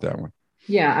rant about that one.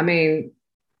 Yeah. I mean,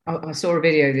 I saw a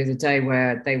video the other day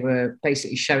where they were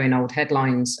basically showing old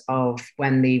headlines of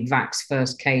when the vax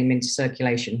first came into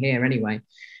circulation here anyway.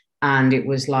 And it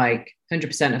was like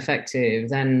 100% effective.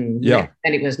 Then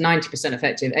it was 90%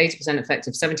 effective, 80%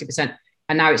 effective, 70%.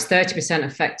 And now it's 30%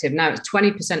 effective. Now it's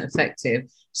 20% effective.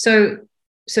 So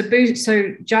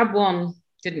jab 1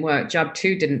 didn't work. Jab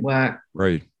 2 didn't work.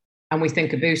 Right. And we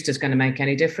think a booster is going to make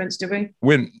any difference, do we?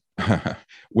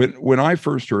 When I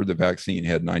first heard the vaccine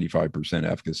had 95%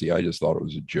 efficacy, I just thought it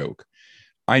was a joke.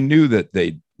 I knew that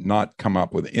they'd not come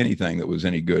up with anything that was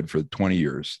any good for 20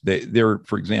 years.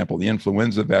 For example, the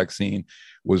influenza vaccine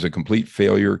was a complete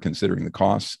failure considering the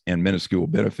costs and minuscule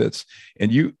benefits.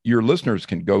 And your listeners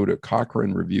can go to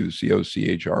Cochrane Reviews,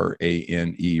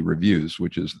 COCHRANE Reviews,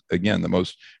 which is, again, the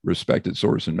most respected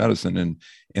source in medicine,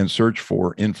 and search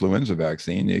for influenza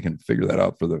vaccine. They can figure that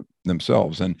out for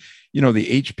themselves. And,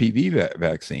 the HPV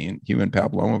vaccine, human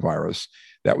papillomavirus,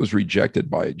 that was rejected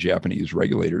by Japanese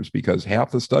regulators because half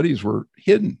the studies were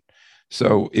hidden.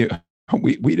 So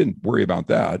we didn't worry about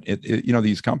that.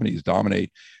 These companies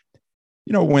dominate.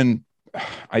 When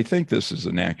I think this is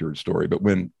an accurate story, but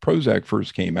when Prozac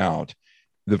first came out,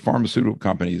 the pharmaceutical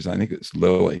companies, I think it's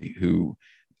Lilly who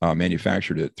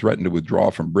manufactured it, threatened to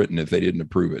withdraw from Britain if they didn't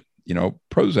approve it.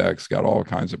 Prozac's got all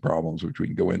kinds of problems, which we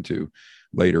can go into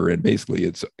later. And basically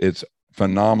it's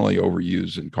phenomenally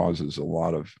overused and causes a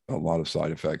lot of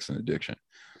side effects and addiction.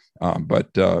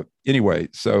 But anyway,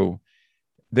 so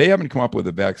they haven't come up with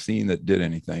a vaccine that did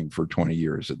anything for 20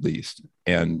 years at least.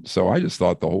 And so I just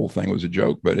thought the whole thing was a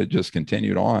joke, but it just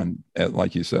continued on,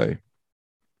 like you say.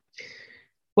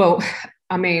 Well,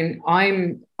 I mean,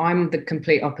 I'm the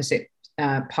complete opposite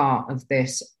part of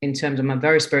this in terms of I'm a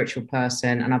very spiritual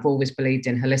person, and I've always believed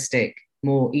in holistic,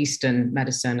 more Eastern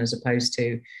medicine as opposed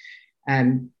to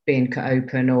being cut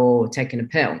open or taking a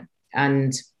pill.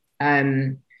 And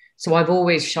so I've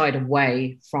always shied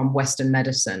away from Western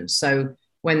medicine. So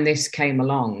when this came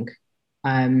along,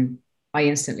 I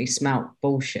instantly smelt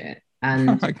bullshit.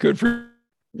 And Good for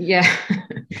yeah,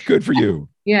 good for you.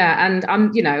 yeah, and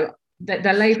I'm,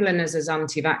 they're labeling us as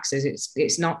anti-vaxxers.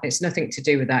 It's not. It's nothing to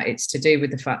do with that. It's to do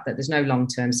with the fact that there's no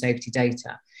long-term safety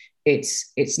data.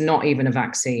 It's not even a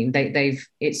vaccine.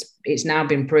 It's now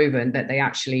been proven that they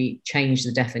actually changed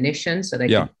the definition so they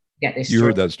Yeah, could get this you through.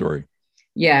 heard that story.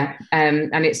 Yeah,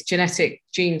 and it's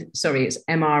it's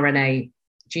mRNA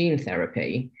gene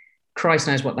therapy. Christ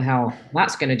knows what the hell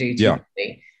that's going to do to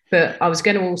you. But I was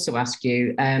going to also ask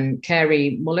you,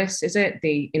 Kary Mullis, is it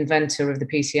the inventor of the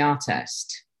PCR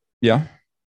test? Yeah.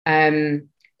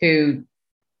 Who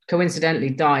coincidentally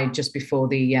died just before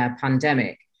the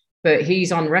pandemic. But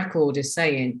he's on record as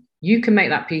saying, you can make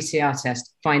that PCR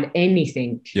test, find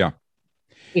anything. Yeah.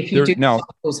 If you do now,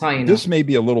 high enough. This may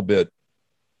be a little bit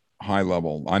high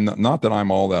level. I'm not that I'm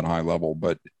all that high level,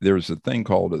 but there's a thing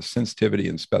called a sensitivity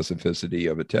and specificity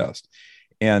of a test.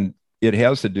 And it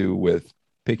has to do with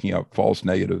picking up false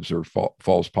negatives or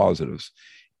false positives.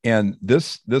 And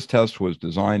this test was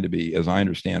designed to be, as I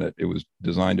understand it, it was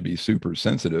designed to be super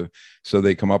sensitive. So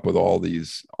they come up with all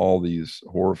these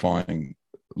horrifying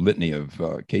litany of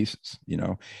cases, Yeah.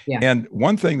 And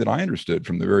one thing that I understood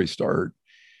from the very start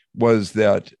was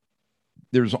that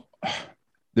there's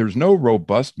no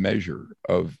robust measure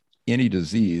of any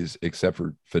disease except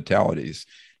for fatalities,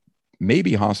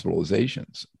 maybe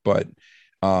hospitalizations, but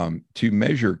to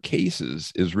measure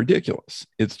cases is ridiculous.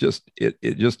 It's just it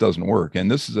just doesn't work.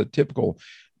 And this is a typical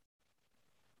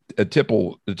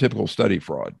study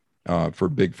fraud for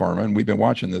big pharma, and we've been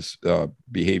watching this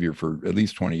behavior for at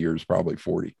least 20 years, probably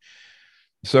 40.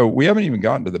 So we haven't even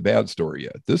gotten to the bad story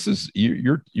yet. This is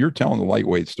you're telling the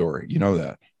lightweight story. You know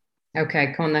that.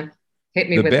 Okay, come on then. Hit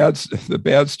me the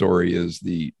bad story is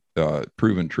the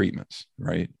proven treatments,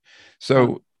 right?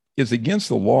 So it's against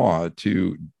the law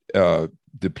to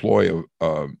deploy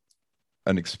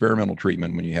an experimental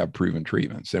treatment when you have proven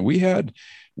treatments. And we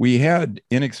had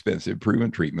inexpensive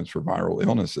proven treatments for viral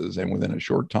illnesses, and within a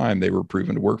short time they were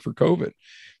proven to work for COVID.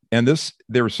 And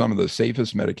they were some of the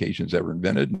safest medications ever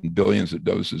invented, and billions of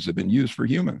doses have been used for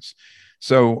humans.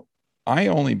 So I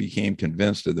only became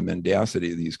convinced of the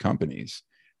mendacity of these companies,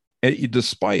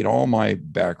 despite all my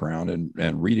background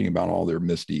and reading about all their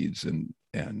misdeeds and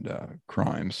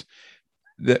crimes,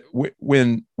 that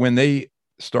when they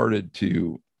started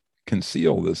to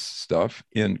conceal this stuff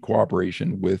in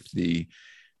cooperation with the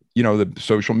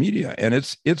social media. And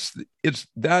it's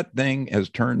that thing has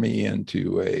turned me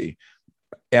into a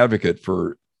advocate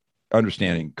for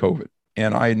understanding COVID.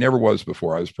 And I never was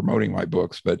before. I was promoting my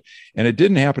books, and it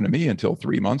didn't happen to me until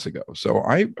 3 months ago. So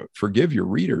I forgive your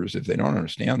readers if they don't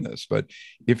understand this, but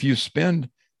if you spend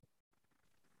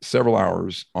several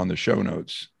hours on the show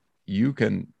notes, you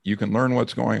can learn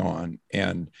what's going on.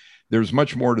 And there's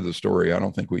much more to the story. I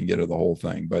don't think we can get to the whole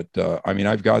thing, but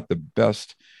I've got the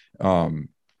best, the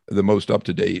most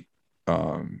up-to-date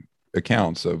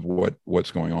accounts of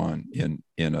what's going on in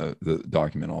the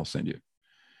document I'll send you.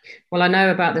 Well, I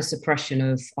know about the suppression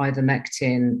of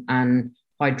ivermectin and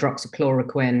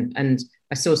hydroxychloroquine, and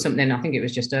I saw something, I think it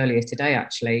was just earlier today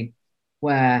actually,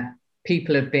 where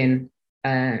people have been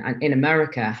in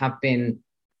America have been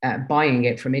buying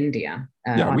it from India.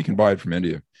 We can buy it from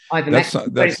India.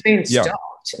 Ivermectin, but it's being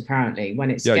stopped apparently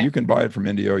when it's you can buy it from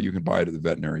India, or you can buy it at the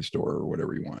veterinary store or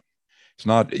whatever you want. It's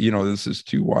not, this is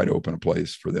too wide open a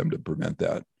place for them to prevent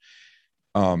that.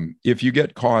 If you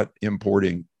get caught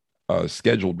importing a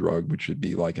scheduled drug, which should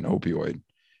be like an opioid,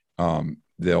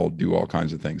 they'll do all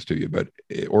kinds of things to you. But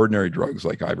ordinary drugs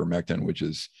like ivermectin, which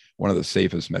is one of the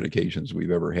safest medications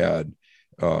we've ever had,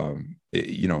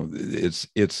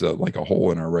 it's like a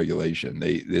hole in our regulation.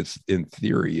 It's in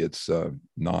theory, it's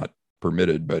not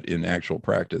permitted, but in actual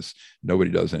practice, nobody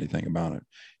does anything about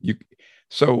it.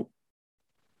 So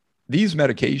these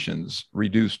medications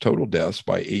reduce total deaths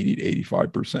by 80 to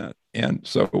 85%. And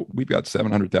so we've got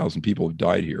 700,000 people who've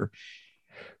died here.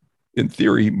 In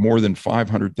theory, more than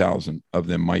 500,000 of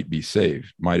them might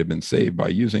have been saved by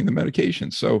using the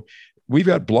medication. So we've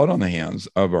got blood on the hands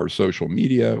of our social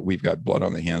media. We've got blood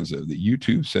on the hands of the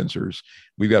YouTube censors.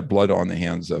 We've got blood on the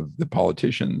hands of the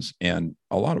politicians and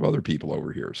a lot of other people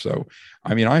over here. So,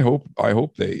 I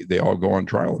hope they all go on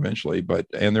trial eventually,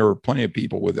 and there are plenty of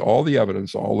people with all the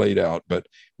evidence all laid out, but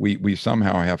we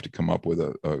somehow have to come up with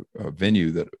a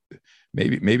venue that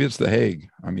maybe it's The Hague.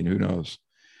 Who knows?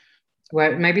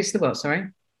 Well, maybe it's the what? Sorry?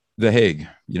 The Hague,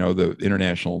 the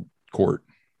international court.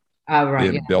 Oh,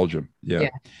 right. In Belgium. Yeah.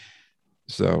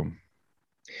 So,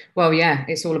 well, yeah,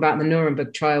 it's all about the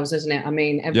Nuremberg trials, isn't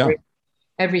it?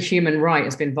 Every human right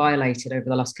has been violated over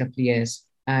the last couple of years,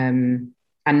 and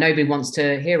nobody wants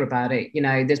to hear about it.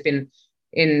 There's been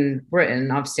in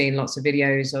Britain, I've seen lots of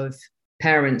videos of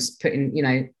parents putting,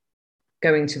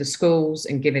 going to the schools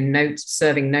and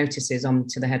serving notices on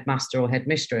to the headmaster or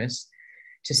headmistress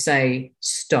to say,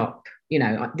 stop,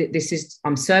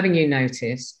 I'm serving you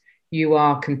notice. You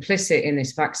are complicit in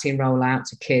this vaccine rollout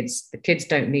to kids. The kids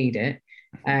don't need it.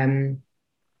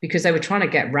 Because they were trying to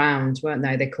get round, weren't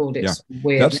they? They called it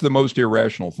weird. That's the most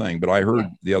irrational thing. But I heard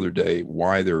the other day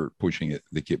why they're pushing it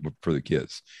for the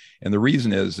kids. And the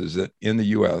reason is that in the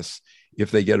US,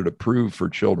 if they get it approved for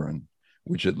children,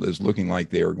 which it is looking like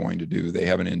they are going to do, they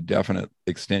have an indefinite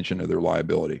extension of their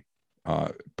liability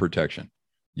protection.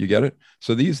 You get it?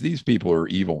 So these people are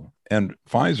evil. And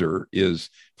Pfizer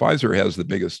has the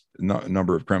biggest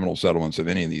number of criminal settlements of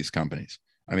any of these companies.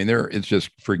 I mean, it's just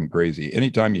freaking crazy.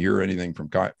 Anytime you hear anything from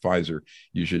Pfizer,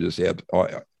 you should just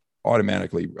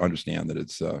automatically understand that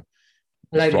it's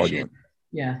fraudulent.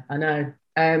 Yeah, I know.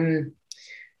 I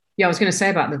was going to say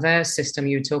about the VAERS system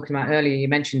you were talking about earlier. You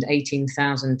mentioned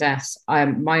 18,000 deaths.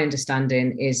 My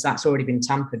understanding is that's already been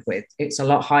tampered with. It's a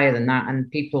lot higher than that. And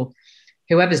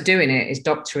whoever's doing it is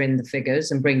doctoring the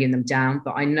figures and bringing them down.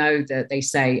 But I know that they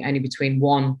say only between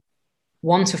 1%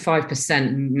 to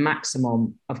 5%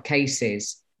 maximum of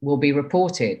cases will be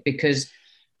reported because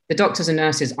the doctors and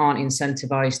nurses aren't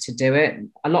incentivized to do it.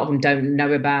 A lot of them don't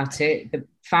know about it. The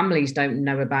families don't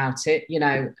know about it.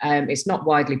 It's not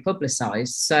widely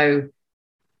publicized. So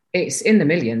it's in the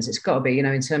millions. It's got to be,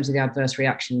 in terms of the adverse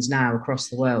reactions now across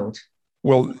the world.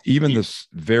 Well, even this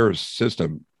VAERS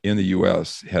system in the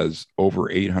US has over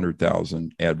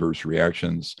 800,000 adverse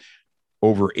reactions,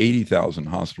 over 80,000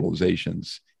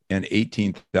 hospitalizations, and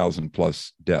 18,000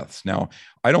 plus deaths. Now,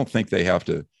 I don't think they have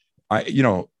to,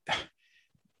 the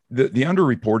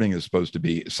underreporting is supposed to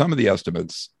be, some of the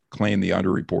estimates claim the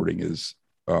underreporting is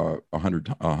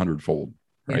 100-fold,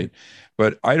 right? Yeah.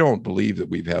 But I don't believe that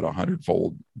we've had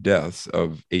 100-fold deaths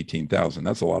of 18,000.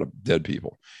 That's a lot of dead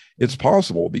people. It's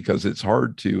possible because it's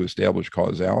hard to establish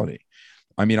causality.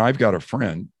 I mean, I've got a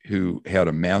friend who had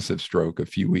a massive stroke a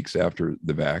few weeks after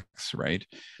the vax, right?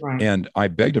 And I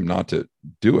begged him not to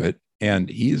do it. And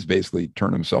he's basically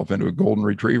turned himself into a golden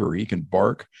retriever. He can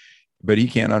bark, but he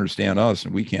can't understand us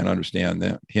and we can't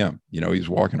understand him. He's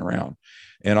walking around.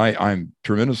 And I'm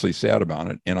tremendously sad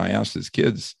about it. And I asked his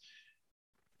kids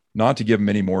not to give him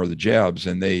any more of the jabs.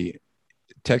 And they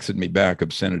texted me back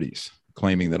obscenities,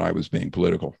 claiming that I was being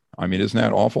political. I mean, isn't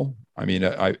that awful? I mean,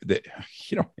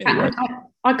 anyway.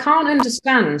 I can't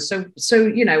understand. So,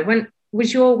 when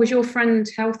was your friend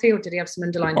healthy, or did he have some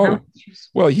underlying health issues?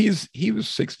 Well, he was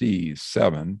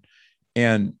 67,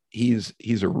 and he's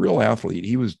a real athlete.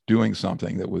 He was doing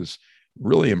something that was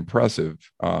really impressive.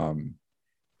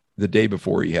 The day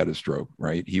before he had a stroke,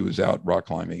 right? He was out rock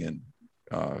climbing in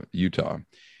Utah,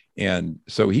 and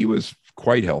so he was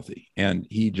quite healthy, and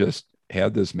he just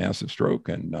had this massive stroke,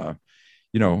 and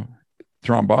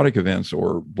thrombotic events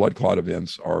or blood clot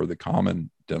events are the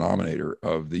common denominator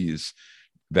of these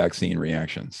vaccine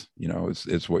reactions.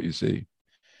 It's what you see.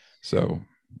 So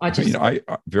I'm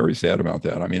very sad about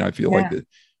that. I mean, I feel like that,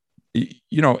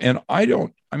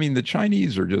 and the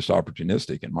Chinese are just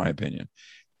opportunistic, in my opinion.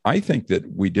 I think that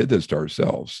we did this to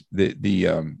ourselves. The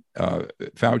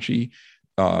Fauci,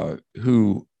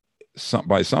 who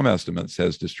by some estimates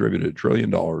has distributed $1 trillion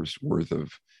worth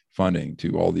of funding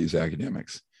to all these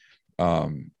academics.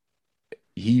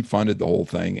 He funded the whole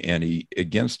thing, and he,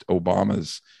 against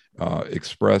Obama's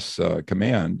express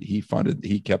command, he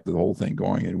kept the whole thing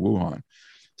going in Wuhan.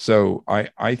 So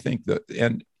I think that,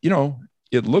 and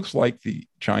it looks like the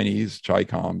Chinese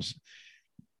Chi-Coms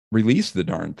released the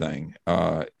darn thing,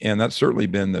 and that's certainly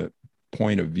been the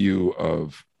point of view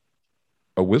of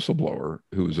a whistleblower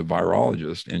who's a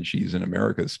virologist, and she's in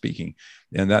America speaking,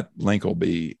 and that link will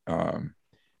be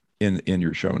in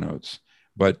your show notes.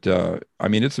 But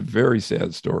it's a very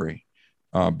sad story.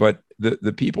 But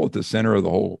the people at the center of the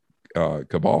whole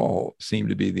cabal seem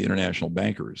to be the international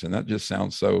bankers, and that just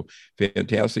sounds so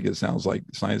fantastic. It sounds like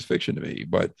science fiction to me.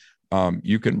 But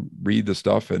you can read the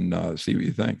stuff and see what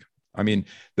you think. I mean,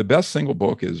 the best single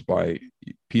book is by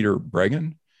Peter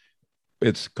Breggin.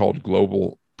 It's called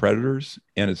Global Predators,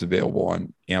 and it's available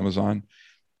on Amazon.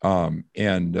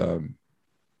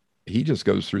 He just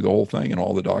goes through the whole thing and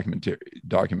all the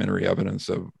documentary evidence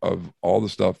of all the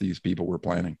stuff these people were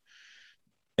planning.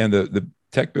 And the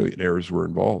tech billionaires were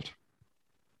involved.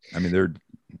 I mean,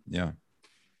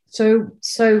 So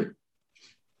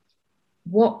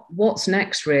what's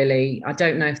next, really? I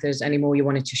don't know if there's any more you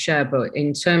wanted to share, but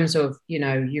in terms of,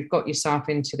 you've got yourself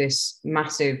into this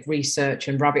massive research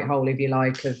and rabbit hole, if you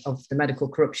like, of the medical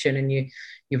corruption, and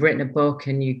you've written a book,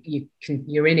 and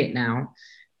you're in it now.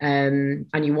 and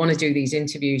you want to do these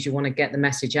interviews, you want to get the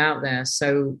message out there.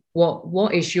 So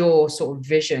what is your sort of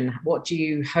vision? What do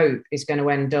you hope is going to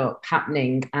end up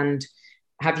happening? And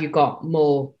have you got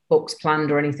more books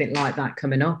planned or anything like that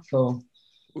coming up? Or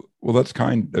well, that's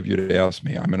kind of you to ask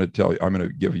me. I'm going to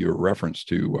give you a reference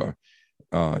to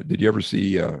did you ever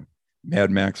see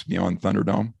Mad Max Beyond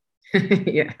Thunderdome?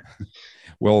 Yeah.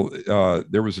 Well,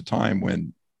 there was a time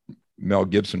when Mel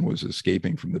Gibson was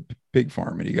escaping from the pig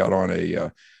farm, and he got on a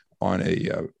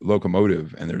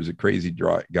locomotive, and there's a crazy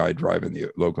guy driving the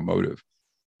locomotive,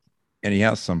 and he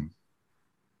asks him,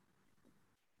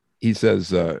 he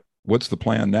says, "What's the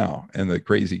plan now?" And the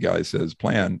crazy guy says,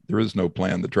 "Plan? There is no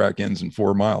plan. The track ends in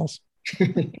 4 miles."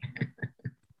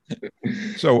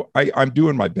 So I'm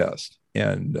doing my best,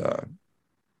 and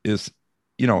as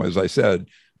I said,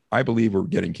 I believe we're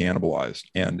getting cannibalized,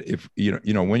 and if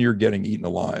when you're getting eaten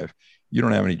alive, you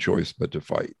don't have any choice but to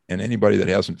fight. And anybody that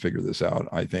hasn't figured this out,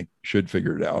 I think, should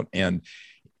figure it out. And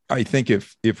I think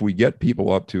if we get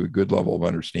people up to a good level of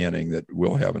understanding, that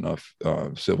we'll have enough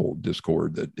civil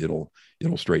discord that it'll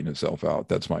straighten itself out.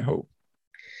 That's my hope.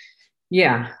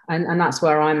 Yeah, and that's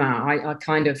where I'm at. I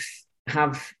kind of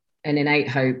have an innate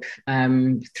hope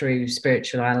through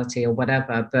spirituality or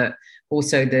whatever, but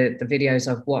also the videos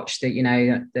I've watched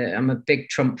that, I'm a big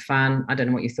Trump fan. I don't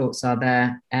know what your thoughts are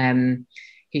there.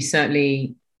 He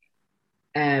certainly,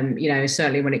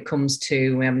 certainly when it comes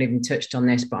to, we haven't even touched on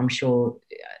this, but I'm sure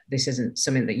this isn't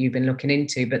something that you've been looking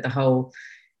into, but the whole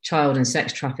child and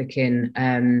sex trafficking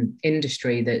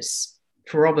industry that's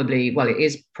it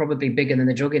is probably bigger than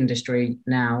the drug industry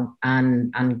now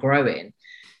and growing.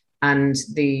 And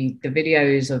the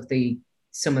videos of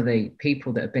some of the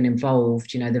people that have been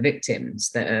involved, the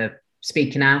victims that are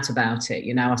speaking out about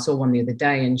it. I saw one the other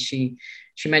day, and she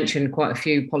mentioned quite a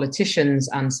few politicians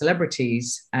and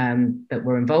celebrities that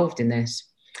were involved in this.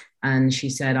 And she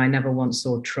said, I never once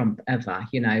saw Trump ever.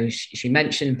 She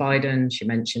mentioned Biden, she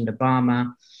mentioned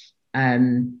Obama.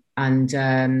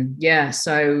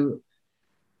 So,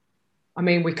 I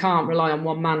mean, we can't rely on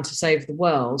one man to save the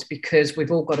world, because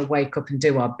we've all got to wake up and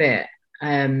do our bit.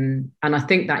 And I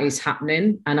think that is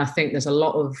happening. And I think there's a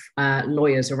lot of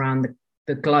lawyers around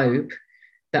the globe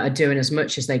that are doing as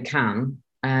much as they can.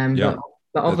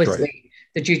 But obviously, right,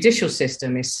 the judicial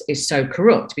system is so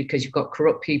corrupt, because you've got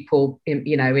corrupt people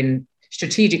in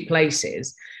strategic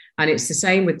places. And it's the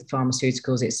same with the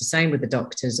pharmaceuticals. It's the same with the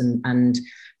doctors. And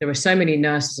there are so many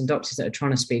nurses and doctors that are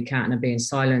trying to speak out and are being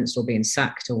silenced or being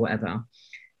sacked or whatever.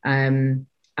 And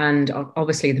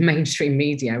obviously the mainstream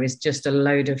media is just a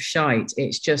load of shite.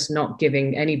 It's just not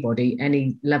giving anybody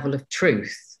any level of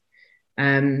truth.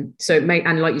 And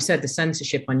like you said, the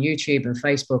censorship on YouTube and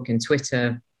Facebook and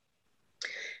Twitter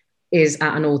is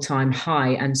at an all-time high.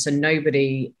 And so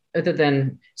nobody other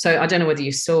than, so I don't know whether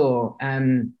you saw,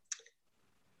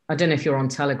 I don't know if you're on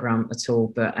Telegram at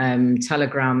all, but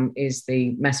Telegram is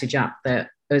the message app that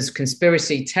as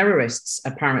conspiracy terrorists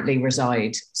apparently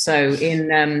reside. So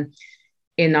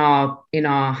in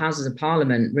our Houses of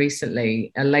Parliament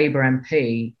recently, a Labour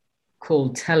MP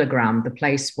called Telegram the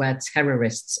place where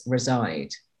terrorists reside,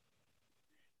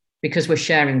 because we're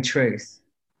sharing truth.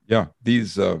 Yeah,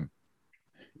 these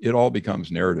it all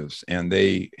becomes narratives, and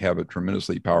they have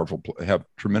tremendously powerful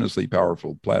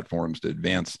platforms to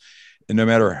advance. And no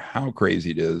matter how crazy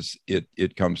it is,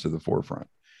 it comes to the forefront.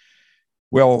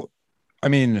 Well, I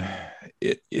mean,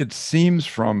 it seems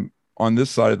from on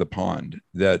this side of the pond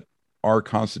that our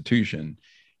Constitution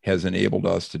has enabled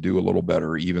us to do a little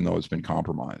better, even though it's been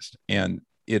compromised. And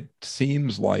it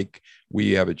seems like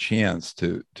we have a chance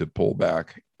to pull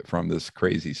back from this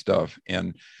crazy stuff.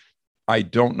 And I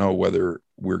don't know whether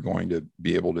we're going to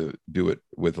be able to do it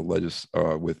with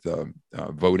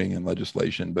voting and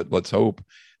legislation, but let's hope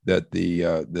that the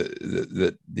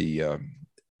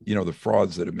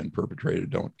frauds that have been perpetrated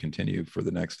don't continue for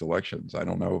the next elections. I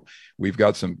don't know. We've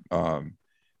got some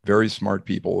very smart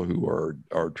people who are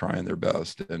trying their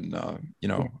best, and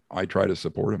I try to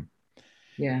support them.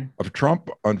 Yeah. Of Trump,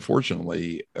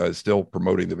 unfortunately, is still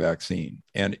promoting the vaccine,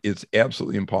 and it's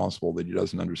absolutely impossible that he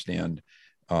doesn't understand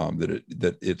that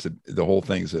the whole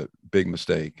thing's a big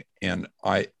mistake. And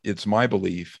it's my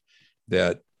belief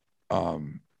that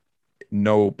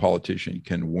no politician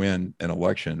can win an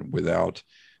election without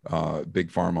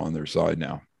big pharma on their side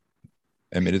now.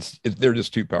 I mean, they're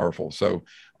just too powerful. So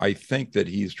I think that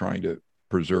he's trying to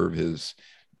preserve his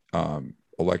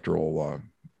electoral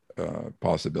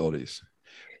possibilities.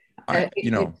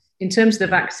 In terms of the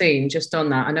vaccine, just on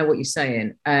that, I know what you're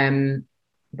saying,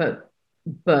 but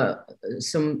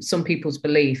some people's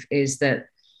belief is that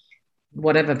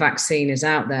whatever vaccine is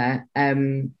out there,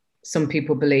 some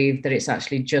people believe that it's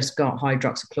actually just got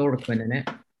hydroxychloroquine in it,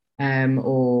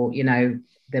 or, you know,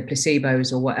 the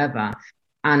placebos or whatever.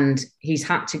 And he's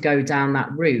had to go down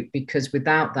that route because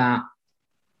without that,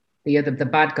 the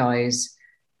bad guys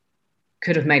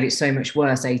could have made it so much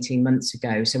worse 18 months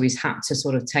ago. So he's had to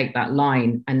sort of take that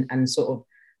line and sort of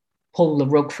pull the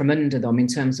rug from under them in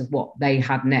terms of what they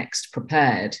had next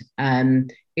prepared.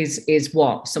 Is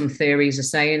what some theories are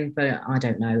saying, but I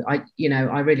don't know. I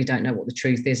really don't know what the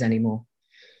truth is anymore.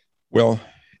 Well,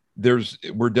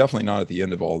 we're definitely not at the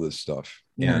end of all this stuff.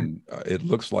 Yeah. And it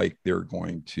looks like they're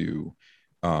going to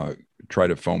try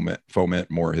to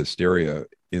foment more hysteria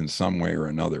in some way or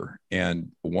another.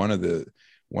 And one of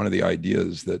the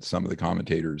ideas that some of the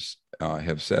commentators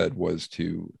have said was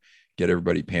to get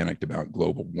everybody panicked about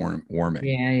global warming.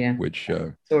 Yeah. Which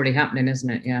it's already happening, isn't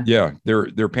it? Yeah. Yeah,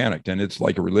 they're panicked, and it's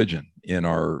like a religion in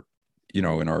our,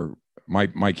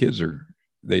 my kids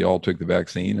they all took the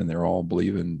vaccine and they're all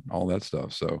believing all that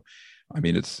stuff. So, I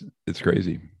mean, it's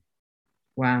crazy.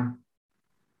 Wow.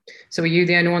 So, are you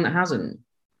the only one that hasn't?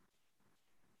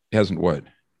 Hasn't what?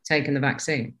 Taken the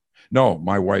vaccine? No,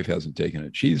 my wife hasn't taken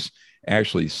it. She's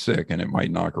actually sick, and it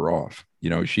might knock her off.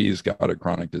 She's got a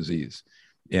chronic disease,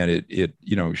 and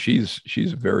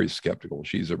she's very skeptical.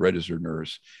 She's a registered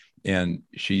nurse, and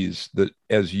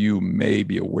as you may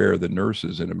be aware, the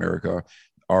nurses in America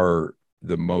are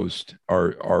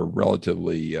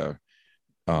relatively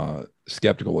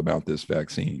skeptical about this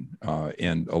vaccine,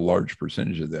 and a large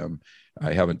percentage of them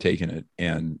haven't taken it.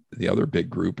 And the other big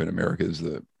group in America is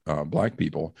the Black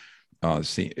people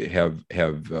have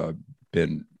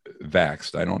been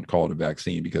vaxxed. I don't call it a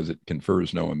vaccine because it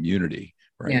confers no immunity,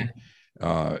 right?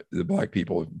 Yeah. The Black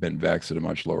people have been vaxxed at a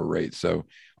much lower rate. So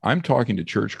I'm talking to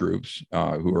church groups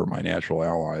who are my natural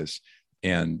allies,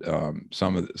 and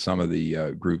some of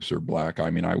the groups are Black. I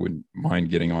mean, I wouldn't mind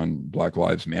getting on Black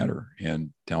Lives Matter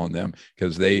and telling them,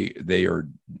 because they are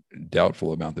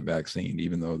doubtful about the vaccine,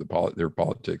 even though their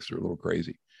politics are a little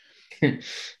crazy.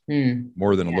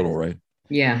 More than a little, right?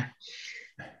 Yeah.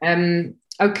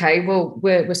 Okay. Well,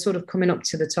 we're sort of coming up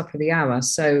to the top of the hour.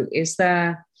 So, is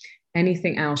there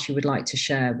anything else you would like to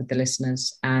share with the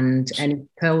listeners, and any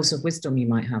pearls of wisdom you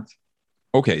might have?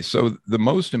 Okay. So the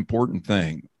most important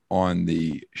thing on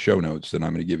the show notes that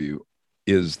I'm going to give you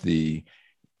is the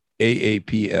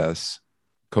AAPS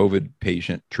COVID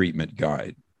patient treatment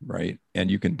guide, right? And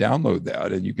you can download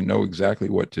that, and you can know exactly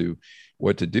what to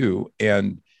do.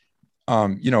 And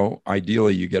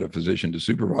ideally you get a physician to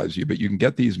supervise you, but you can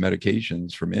get these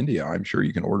medications from India. I'm sure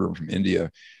you can order them from India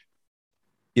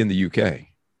in the UK,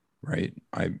 right?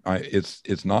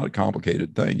 It's not a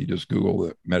complicated thing. You just Google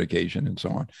the medication and so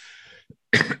on.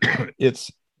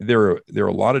 There are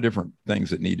a lot of different things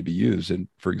that need to be used. And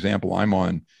for example, I'm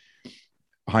on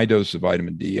high dose of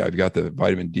vitamin D. I've got the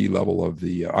vitamin D level of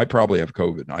I probably have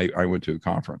COVID. I went to a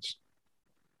conference,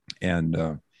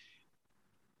 and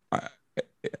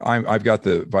I've got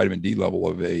the vitamin D level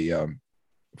of a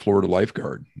Florida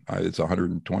lifeguard. It's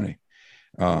 120.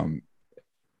 And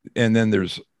then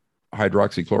there's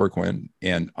hydroxychloroquine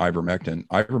and ivermectin.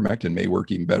 Ivermectin may work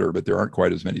even better, but there aren't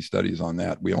quite as many studies on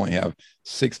that. We only have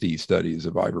 60 studies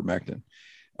of ivermectin,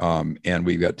 and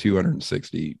we've got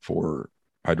 260 for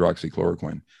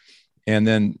hydroxychloroquine. And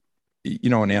then, an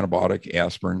antibiotic,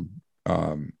 aspirin,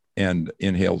 and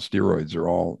inhaled steroids are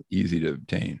all easy to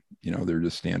obtain. They're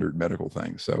just standard medical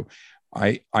things. So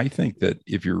I think that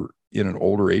if you're in an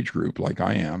older age group like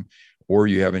I am, or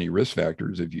you have any risk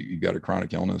factors, if you've got a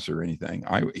chronic illness or anything,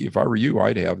 if I were you,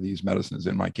 I'd have these medicines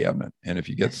in my cabinet. And if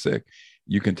you get sick,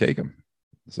 you can take them.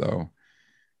 So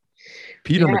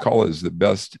Peter McCullough is the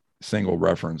best single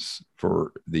reference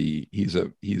for he's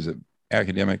a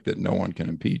academic that no one can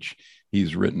impeach.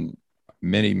 He's written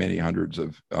many, many hundreds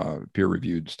of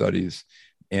peer-reviewed studies,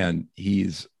 and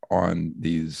he's on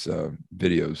these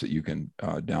videos that you can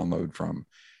download from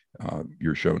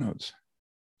your show notes.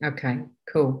 Okay,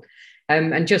 cool.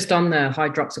 And just on the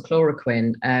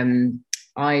hydroxychloroquine,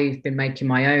 I've been making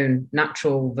my own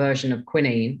natural version of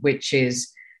quinine, which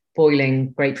is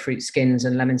boiling grapefruit skins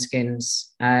and lemon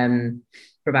skins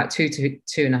for about 2 to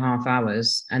 2.5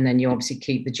 hours. And then you obviously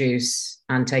keep the juice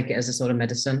and take it as a sort of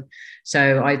medicine.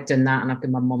 So I've done that, and I've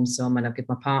given my mom some, and I've given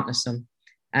my partner some.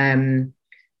 And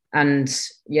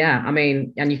yeah, I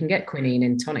mean, and you can get quinine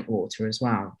in tonic water as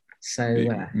well. So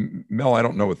Mel, I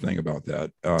don't know a thing about that,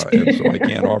 and so I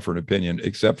can't offer an opinion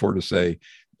except for to say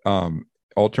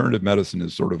alternative medicine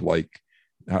is sort of like,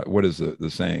 what is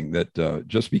the saying that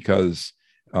just because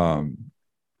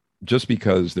just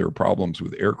because there are problems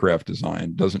with aircraft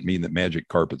design doesn't mean that magic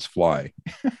carpets fly.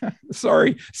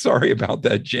 sorry about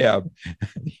that jab.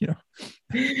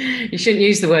 You shouldn't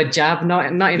use the word jab. Not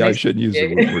in yeah, I shouldn't use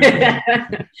the word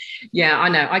jab. Yeah, I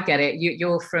know. I get it.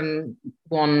 You're from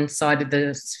one side of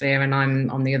the sphere, and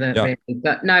I'm on the other. Yeah. Really.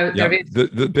 But no, there is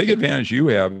the big advantage you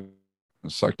have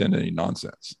is sucked into any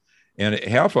nonsense, and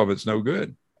half of it's no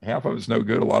good. Half of it's no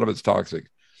good. A lot of it's toxic.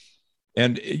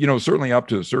 And, certainly up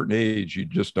to a certain age, you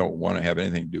just don't want to have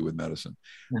anything to do with medicine.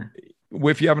 No.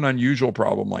 If you have an unusual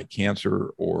problem like cancer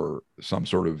or some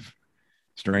sort of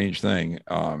strange thing,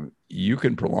 you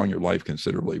can prolong your life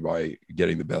considerably by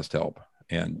getting the best help.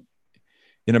 And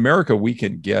in America, we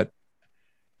can get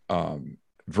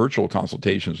virtual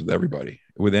consultations with anybody.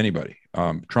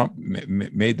 Trump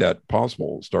made that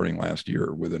possible starting last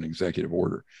year with an executive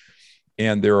order.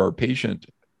 And there are patient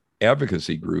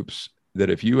advocacy groups that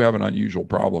if you have an unusual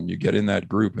problem, you get in that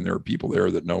group and there are people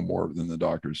there that know more than the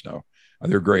doctors know.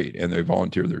 They're great and they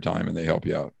volunteer their time and they help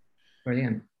you out.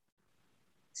 Brilliant.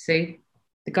 See,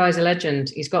 the guy's a legend.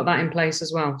 He's got that in place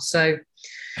as well. So,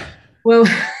 well,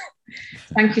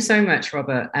 thank you so much,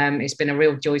 Robert. It's been a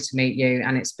real joy to meet you,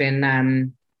 and it's been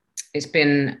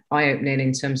eye-opening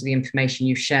in terms of the information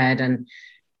you've shared. And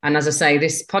as I say,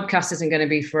 this podcast isn't going to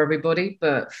be for everybody,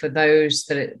 but for those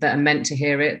that are meant to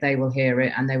hear it, they will hear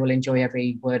it and they will enjoy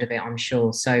every word of it, I'm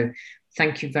sure. So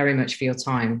thank you very much for your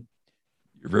time.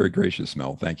 You're very gracious,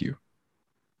 Mel. Thank you.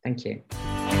 Thank you.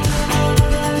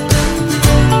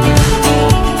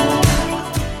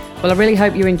 Well, I really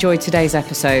hope you enjoyed today's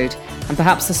episode, and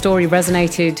perhaps the story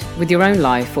resonated with your own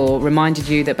life or reminded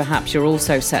you that perhaps you're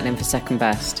also settling for second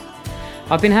best.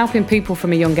 I've been helping people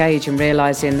from a young age and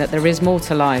realising that there is more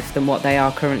to life than what they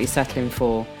are currently settling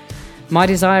for. My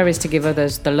desire is to give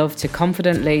others the love to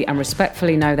confidently and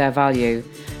respectfully know their value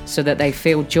so that they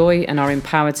feel joy and are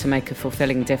empowered to make a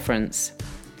fulfilling difference.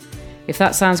 If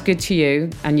that sounds good to you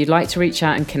and you'd like to reach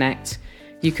out and connect,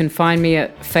 you can find me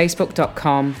at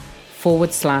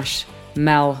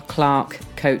facebook.com/Mel Clark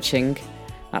Coaching,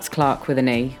 that's Clark with an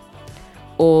E,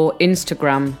 or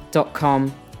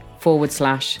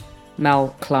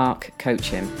instagram.com/Mel Clark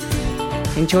Coaching.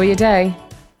 Enjoy your day.